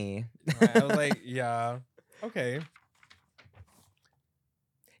probably me. Right? I was like, yeah, okay.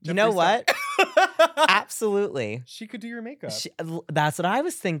 You know Jeffree what? Star- Absolutely. She could do your makeup. That's what I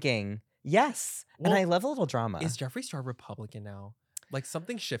was thinking. Yes. Well, and I love a little drama. Is Jeffree Star Republican now? Like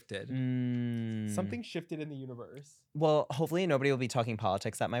something shifted. Mm. Something shifted in the universe. Well, hopefully nobody will be talking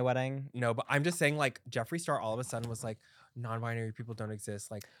politics at my wedding. No, but I'm just saying, like, Jeffree Star all of a sudden was like, non-binary people don't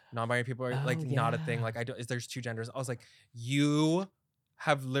exist. Like, non-binary people are like not a thing. yeah. Like, there's two genders. I was like, you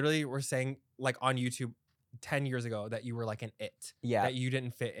have literally were saying like on YouTube 10 years ago that you were like an it. Yeah. That you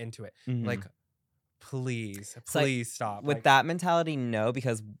didn't fit into it. Mhm. Like, please like, stop. With Like, that mentality, no,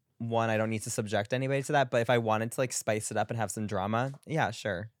 because one, I don't need to subject anybody to that. But if I wanted to like spice it up and have some drama, yeah,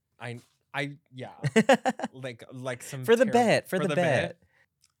 sure. yeah. like some For the terrible- bit, for the bit.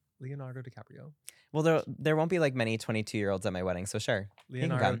 Leonardo DiCaprio. Well, there won't be like many 22-year-olds at my wedding, so sure.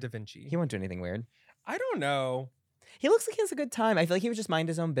 Leonardo come. da Vinci. He won't do anything weird. I don't know. He looks like he has a good time. I feel like he would just mind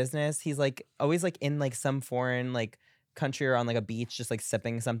his own business. He's like always like in like some foreign like country or on like a beach, just like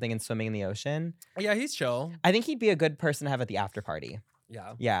sipping something and swimming in the ocean. Yeah, he's chill. I think he'd be a good person to have at the after party.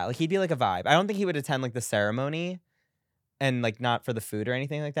 Yeah. Yeah, like he'd be like a vibe. I don't think he would attend like the ceremony and like not for the food or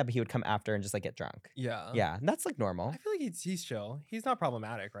anything like that, but he would come after and just like get drunk. Yeah. Yeah, and that's like normal. I feel like he's chill. He's not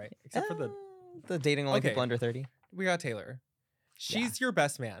problematic, right? Except for the dating only Okay. people under 30. we got Taylor. She's your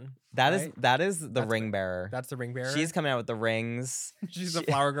best man. That is right? that is the That's ring bearer. That's the ring bearer. She's coming out with the rings. She's the she-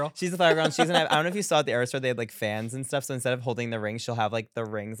 flower girl. She's the flower girl. And she's gonna have, I don't know if you saw at the Air Store, they had like fans and stuff. So instead of holding the rings, she'll have like the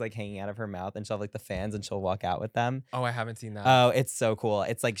rings like hanging out of her mouth, and she'll have like the fans, and she'll walk out with them. Oh, I haven't seen that. Oh, it's so cool.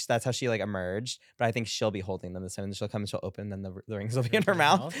 It's like that's how she like emerged. But I think she'll be holding them this time. And she'll come and she'll open, and then the rings will be in her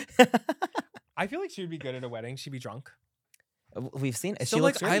mouth. I feel like she would be good at a wedding. She'd be drunk. We've seen. So She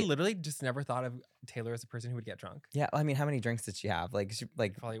looks like, I great. literally just never thought of Taylor as a person who would get drunk. Yeah, I mean, how many drinks did she have? Like,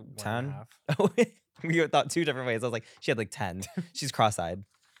 Probably 1.5. 10. Oh, we thought 2 different ways. I was like, she had like 10. She's cross-eyed.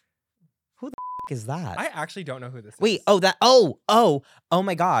 Who the is that? I actually don't know who this is. Wait, oh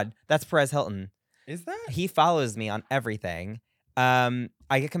my God, that's Perez Hilton. Is that? He follows me on everything. I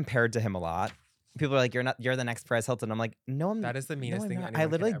get compared to him a lot. People are like, you're the next Perez Hilton. I'm like, no, I'm. That is the meanest no, I'm thing not. anyone I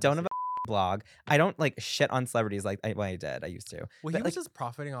could literally ever don't say. have a blog. I don't like shit on celebrities like I did. I used to. Well, But, he was like, just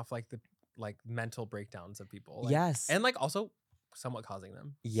profiting off like the mental breakdowns of people. Like, yes. and like also somewhat causing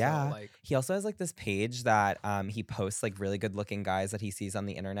them. Yeah. So, like, He also has like this page that he posts like really good looking guys that he sees on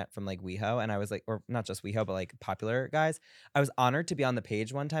the internet from like WeHo. And I was like, or not just WeHo, but like popular guys. I was honored to be on the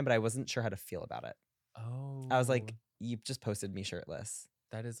page one time, but I wasn't sure how to feel about it. oh, I was like, you just posted me shirtless.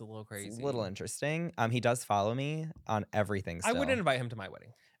 that is a little crazy. It's a little interesting. He does follow me on everything still. I wouldn't invite him to my wedding.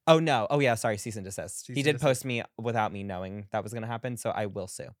 Oh no. Oh yeah, sorry, cease and desist. Cease He and did desist. post me without me knowing that was gonna happen, so I will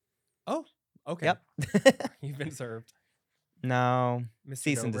sue. Oh, okay. Yep. You've been served, No. Mr.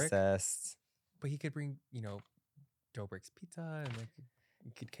 Cease and Dobrik. desist. But he could bring, Dobrik's pizza and like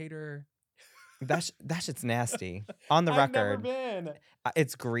you could cater. That shit's nasty. On the I've never record. been.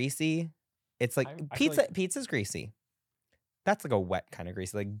 It's greasy. It's like I feel like- pizza's greasy. That's like a wet kind of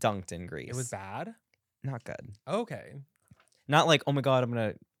greasy, like dunked in grease. It was bad. Not good. Okay. Not like, oh my God, I'm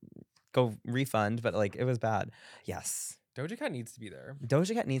gonna go refund, but like it was bad. Yes. Doja Cat needs to be there.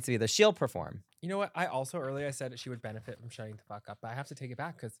 Doja Cat needs to be there. She'll perform. You know what? I also earlier I said that she would benefit from shutting the fuck up, but I have to take it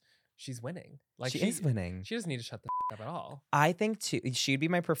back because she's winning. Like she is winning. She doesn't need to shut the fuck up at all. I think too, she'd be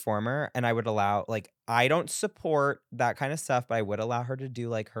my performer, and I would allow, like, I don't support that kind of stuff, but I would allow her to do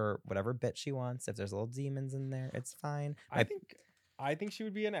like her whatever bit she wants. If there's little demons in there, it's fine. I think she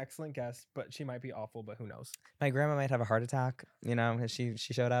would be an excellent guest, but she might be awful, but who knows? My grandma might have a heart attack, if she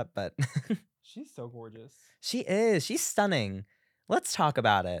showed up, but She's so gorgeous. she is. She's stunning. Let's talk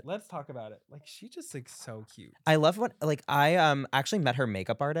about it. Let's talk about it. Like she just like so cute. I love I actually met her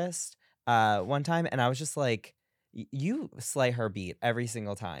makeup artist one time, and I was just like, you slay her beat every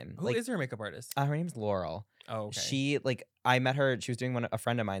single time. Who is her makeup artist? Her name's Laurel. Oh, okay. She I met her. She was doing a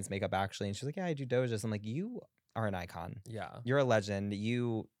friend of mine's makeup actually, and she was like, "Yeah, I do Doja's." I'm like, "You are an icon. Yeah. You're a legend.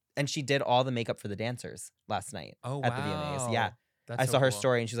 And she did all the makeup for the dancers last night Oh, at the VMAs. Yeah, That's I so saw her cool.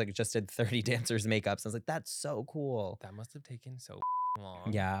 story, and she's like, just did 30 dancers' makeups. I was like, that's so cool. That must have taken so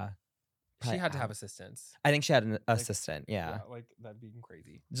long. Yeah, She probably had to have hours. assistants. I think she had an assistant. Yeah, Like that'd be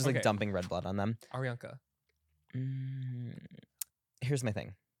crazy. just like dumping red blood on them. Arianka. Here's my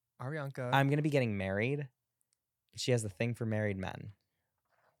thing. Arianka. I'm gonna be getting married. She has a thing for married men.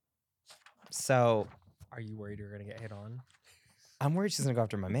 So Are you worried you're gonna get hit on? I'm worried she's gonna go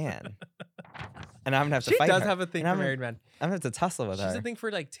after my man, and I'm gonna have to She fight does her. have a thing And for married men. I'm gonna have to tussle with She's her. a thing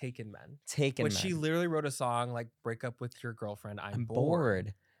for like taken men. Taken When men. she literally wrote a song like "Break Up with Your Girlfriend." I'm bored.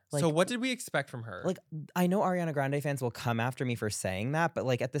 bored. So what did we expect from her? Like, I know Ariana Grande fans will come after me for saying that, but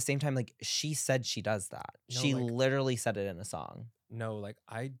like at the same time, like she said she does that. No, She like- literally said it in a song. no, like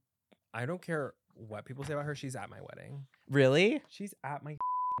I don't care what people say about her. She's at my wedding. Really? She's at my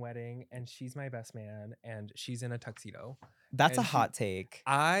wedding, and she's my best man, and she's in a tuxedo. That's a And she- hot take.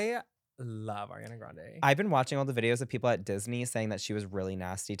 I love Ariana Grande. I've been watching all the videos of people at Disney saying that she was really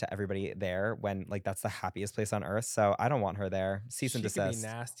nasty to everybody there when like that's the happiest place on earth. So I don't want her there. Cease and She could be desist.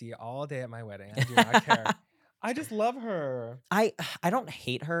 nasty all day at my wedding. I do not care. I just love her. I don't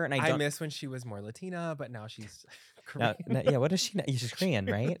hate her, and I I don't. miss when she was more Latina, but now she's No, Korean. no, yeah, what is she? She's Korean,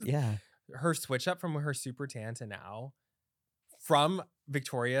 right? Yeah. Her switch up from her super tan to now, from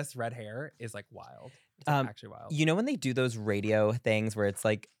victorious red hair, is like wild. It's like, actually wild. You know when they do those radio things where it's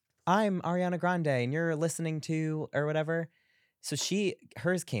like, I'm Ariana Grande and you're listening to or whatever. So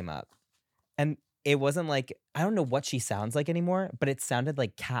hers came up, and it wasn't like, I don't know what she sounds like anymore, but it sounded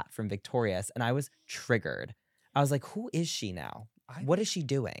like Kat from Victorious, and I was triggered. I was like, who is she now? What is she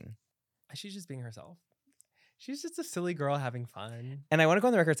doing? She's just being herself. She's just a silly girl having fun. And I want to go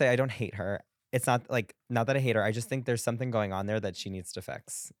on the record and say I don't hate her. It's not that I hate her. I just think there's something going on there that she needs to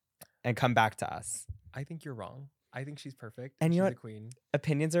fix and come back to us. I think you're wrong. I think she's perfect. And she's you know a what? queen.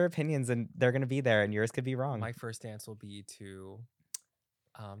 Opinions are opinions, and they're going to be there, and yours could be wrong. My first dance will be to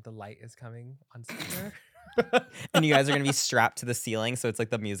The Light Is Coming on Summer. And you guys are going to be strapped to the ceiling, so it's like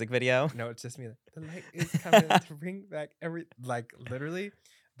the music video. No, it's just me. The light is coming to bring back literally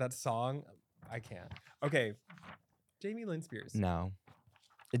that song. I can't. Okay. Jamie Lynn Spears. No.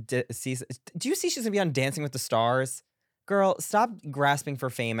 Do you see she's going to be on Dancing with the Stars? Girl, stop grasping for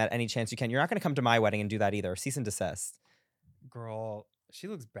fame at any chance you can. You're not going to come to my wedding and do that either. Cease and desist. Girl, She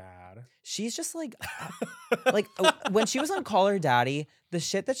looks bad. She's just like when she was on Call Her Daddy, the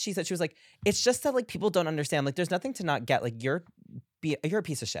shit that she said, she was like, it's just that like people don't understand. Like, there's nothing to not get. Like, you're a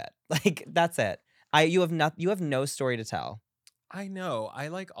piece of shit. Like, that's it. You have no story to tell. I know. I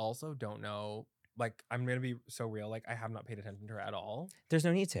like also don't know. Like, I'm gonna be so real. Like, I have not paid attention to her at all. There's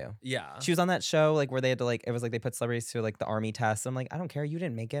no need to. Yeah. She was on that show like where they had to like, it was like they put celebrities through like the army test. I'm like, I don't care. You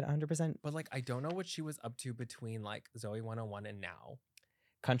didn't make it 100%. But like, I don't know what she was up to between like Zoe 101 and now.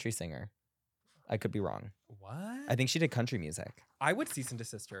 Country singer. I could be wrong. What? I think she did country music. I would cease and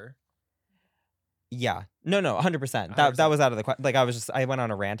desist her. Yeah. No, 100%. That was out of the question. Like, I went on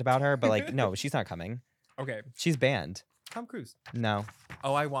a rant about her, but like, no, she's not coming. Okay. She's banned. Tom Cruise. No.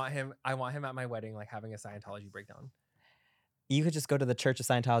 Oh, I want him at my wedding, like having a Scientology breakdown. You could just go to the Church of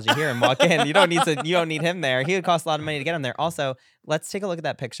Scientology here and walk in. You don't need him there. He would cost a lot of money to get him there. Also, let's take a look at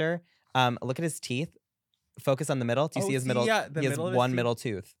that picture. Look at his teeth. Focus on the middle. Do you see his middle? Yeah, he has one middle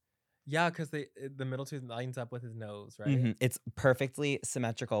tooth. Yeah, because the middle tooth lines up with his nose, right? Mm-hmm. It's perfectly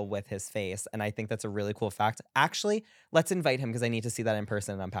symmetrical with his face, and I think that's a really cool fact. Actually, let's invite him because I need to see that in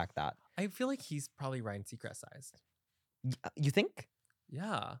person and unpack that. I feel like he's probably Ryan Seacrest sized. You think?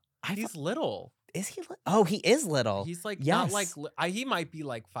 Yeah, he's little. Is he? Oh, he is little. He's like yes. not like he might be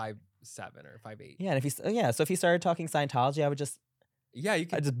like 5'7" or 5'8". Yeah, and so if he started talking Scientology, I would just you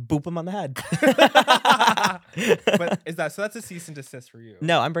could I'd just boop him on the head. But so that's a cease and desist for you?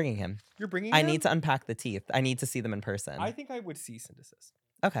 No, I'm bringing him. You're bringing I him? need to unpack the teeth. I need to see them in person. I think I would cease and desist.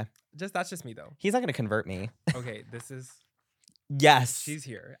 Okay. That's just me though. He's not gonna convert me. Okay, this is yes. she's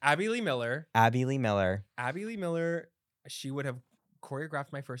here. Abby Lee Miller. Abby Lee Miller. Abby Lee Miller. She would have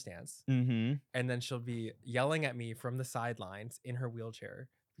choreographed my first dance, Mm-hmm. and then she'll be yelling at me from the sidelines in her wheelchair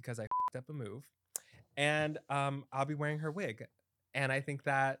because I f***ed up a move, and I'll be wearing her wig, and I think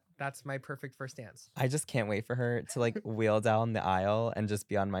that's my perfect first dance. I just can't wait for her to like wheel down the aisle and just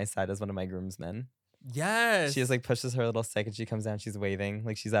be on my side as one of my groomsmen. Yes. She just like pushes her little stick and she comes down. She's waving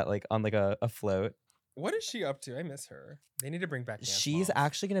like she's at like on like a float. What is she up to? I miss her. They need to bring back Dance She's Moms.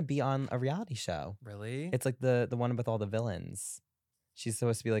 actually gonna be on a reality show. Really? It's like the one with all the villains. She's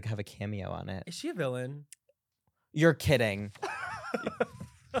supposed to be like have a cameo on it. Is she a villain? You're kidding.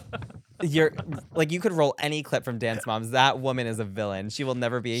 You're like you could roll any clip from Dance Moms. That woman is a villain. She will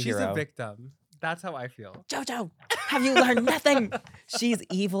never be a hero. She's a victim. That's how I feel. JoJo, have you learned nothing? She's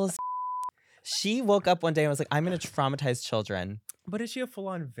evil as She woke up one day and was like, I'm gonna traumatize children. But is she a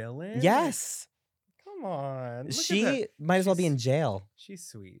full-on villain? Yes. Come on. Look at She her. might as well be in jail. She's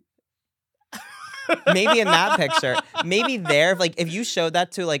sweet. Maybe in that picture. Maybe there, like if you showed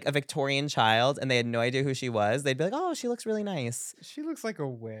that to like a Victorian child and they had no idea who she was, they'd be like, oh, she looks really nice. She looks like a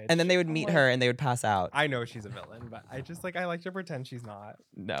witch. And then they would meet like, her and they would pass out. I know she's a villain, but I like to pretend she's not.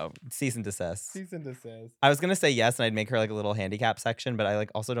 No, cease and desist. Cease and desist. I was gonna say yes and I'd make her like a little handicap section, but I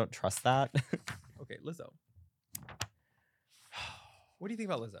like also don't trust that. Okay, Lizzo. What do you think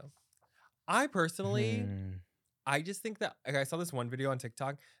about Lizzo? I personally, I just think that I saw this one video on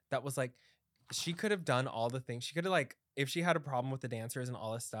TikTok that was like, she could have done all the things. She could have like, if she had a problem with the dancers and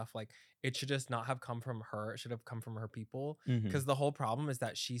all this stuff, like it should just not have come from her. It should have come from her people. Because the whole problem is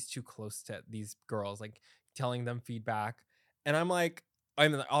that she's too close to these girls, like telling them feedback. And I'm like, I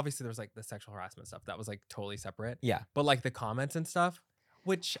mean, obviously there's like the sexual harassment stuff that was like totally separate. Yeah. But like the comments and stuff,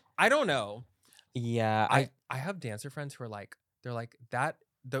 which I don't know. Yeah. I have dancer friends who are like, they're like that.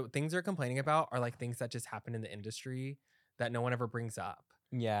 The things they're complaining about are like things that just happen in the industry that no one ever brings up.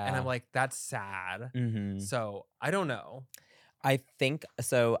 Yeah. And I'm like, that's sad. So I don't know. I think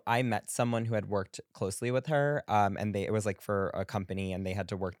so. I met someone who had worked closely with her, and it was like for a company, and they had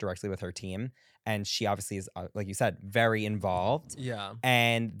to work directly with her team. And she obviously is, like you said, very involved. Yeah.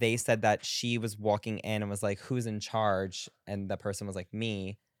 And they said that she was walking in and was like, "Who's in charge?" And the person was like,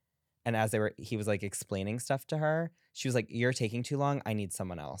 "Me." And as he was like explaining stuff to her, she was like, "You're taking too long. I need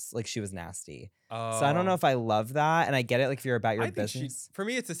someone else." Like she was nasty. Oh. So I don't know if I love that, and I get it. Like if you're about your I think business, for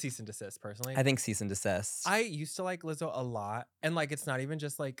me, it's a cease and desist. Personally, I think cease and desist. I used to like Lizzo a lot, and like it's not even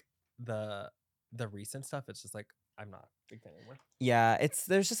just like the recent stuff. It's just like I'm not a big fan anymore. Yeah,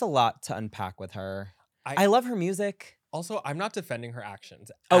 there's just a lot to unpack with her. I love her music. Also, I'm not defending her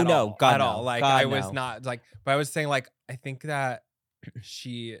actions. Oh no, God at no. all. Like God, I was no. not like, but I was saying like I think that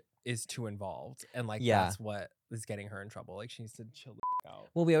she is too involved, and like that's what is getting her in trouble. Like she needs to chill the out.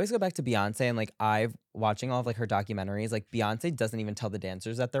 Well, we always go back to Beyonce, and like I've watching all of like her documentaries. Like Beyonce doesn't even tell the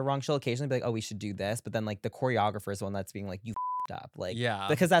dancers that they're wrong. She'll occasionally be like, "Oh, we should do this," but then like the choreographer is the one that's being like, "You f***ed up," like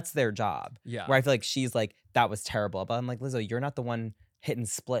because that's their job. Yeah. Where I feel like she's like, "That was terrible," but I'm like, Lizzo, you're not the one hitting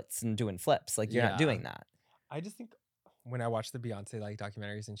splits and doing flips. Like you're not doing that. I just think when I watch the Beyonce like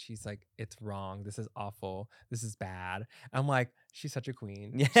documentaries and she's like, it's wrong. This is awful. This is bad. I'm like, she's such a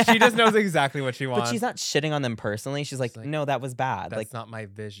queen. Yeah. She just knows exactly what she wants. But she's not shitting on them personally. She's like, no, that was bad. That's Like, not my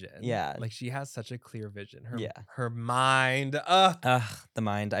vision. Yeah. Like she has such a clear vision. her mind. the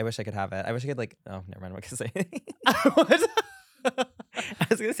mind. I wish I could have it. I wish I could like, oh, never mind. What can I say? What? I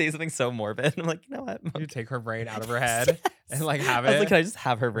was going to say something so morbid. I'm like, you know what? You take her brain out of her head Yes. and like have it. I was like, can I just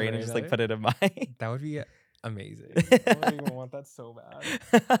have her brain and Right, just like right. put it in mine? That would be amazing. I don't even want that so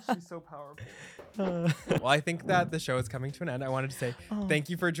bad. She's so powerful. Well, I think that the show is coming to an end. I wanted to say thank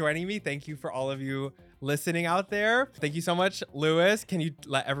you for joining me. Thank you for all of you listening out there. Thank you so much, Lewis. Can you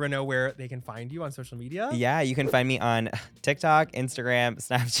let everyone know where they can find you on social media? Yeah, you can find me on TikTok, Instagram,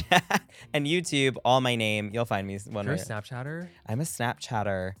 Snapchat, and YouTube. All my name. You'll find me one You're a way. Snapchatter? I'm a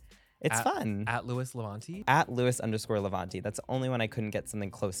Snapchatter. It's fun. At Lewis Levanti? At Lewis_Levanti. That's the only one I couldn't get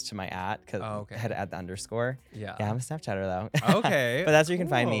something close to my at because I had to add the underscore. Yeah. Yeah, I'm a Snapchatter though. Okay. But that's where you can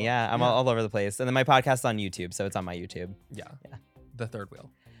find me. Cool. Yeah, I'm all over the place. And then my podcast's on YouTube, so it's on my YouTube. Yeah. The third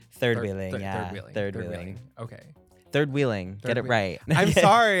wheel. Third wheeling. Third wheeling. Okay. Third wheeling. Get it right. I'm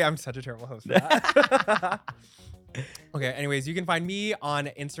sorry. I'm such a terrible host for that. Okay, anyways, you can find me on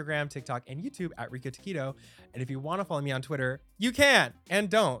Instagram, TikTok, and YouTube at Rico Taquito. And if you want to follow me on Twitter, you can and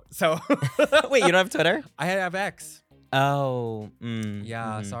don't. So Wait, you don't have Twitter? I have X. Oh.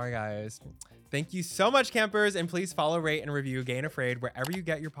 Sorry, guys. Thank you so much, campers. And please follow, rate, and review Gay and Afraid wherever you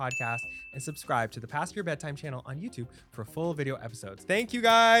get your podcast. And subscribe to the Past Your Bedtime channel on YouTube for full video episodes. Thank you,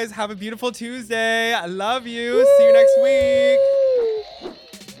 guys. Have a beautiful Tuesday. I love you. See you next week.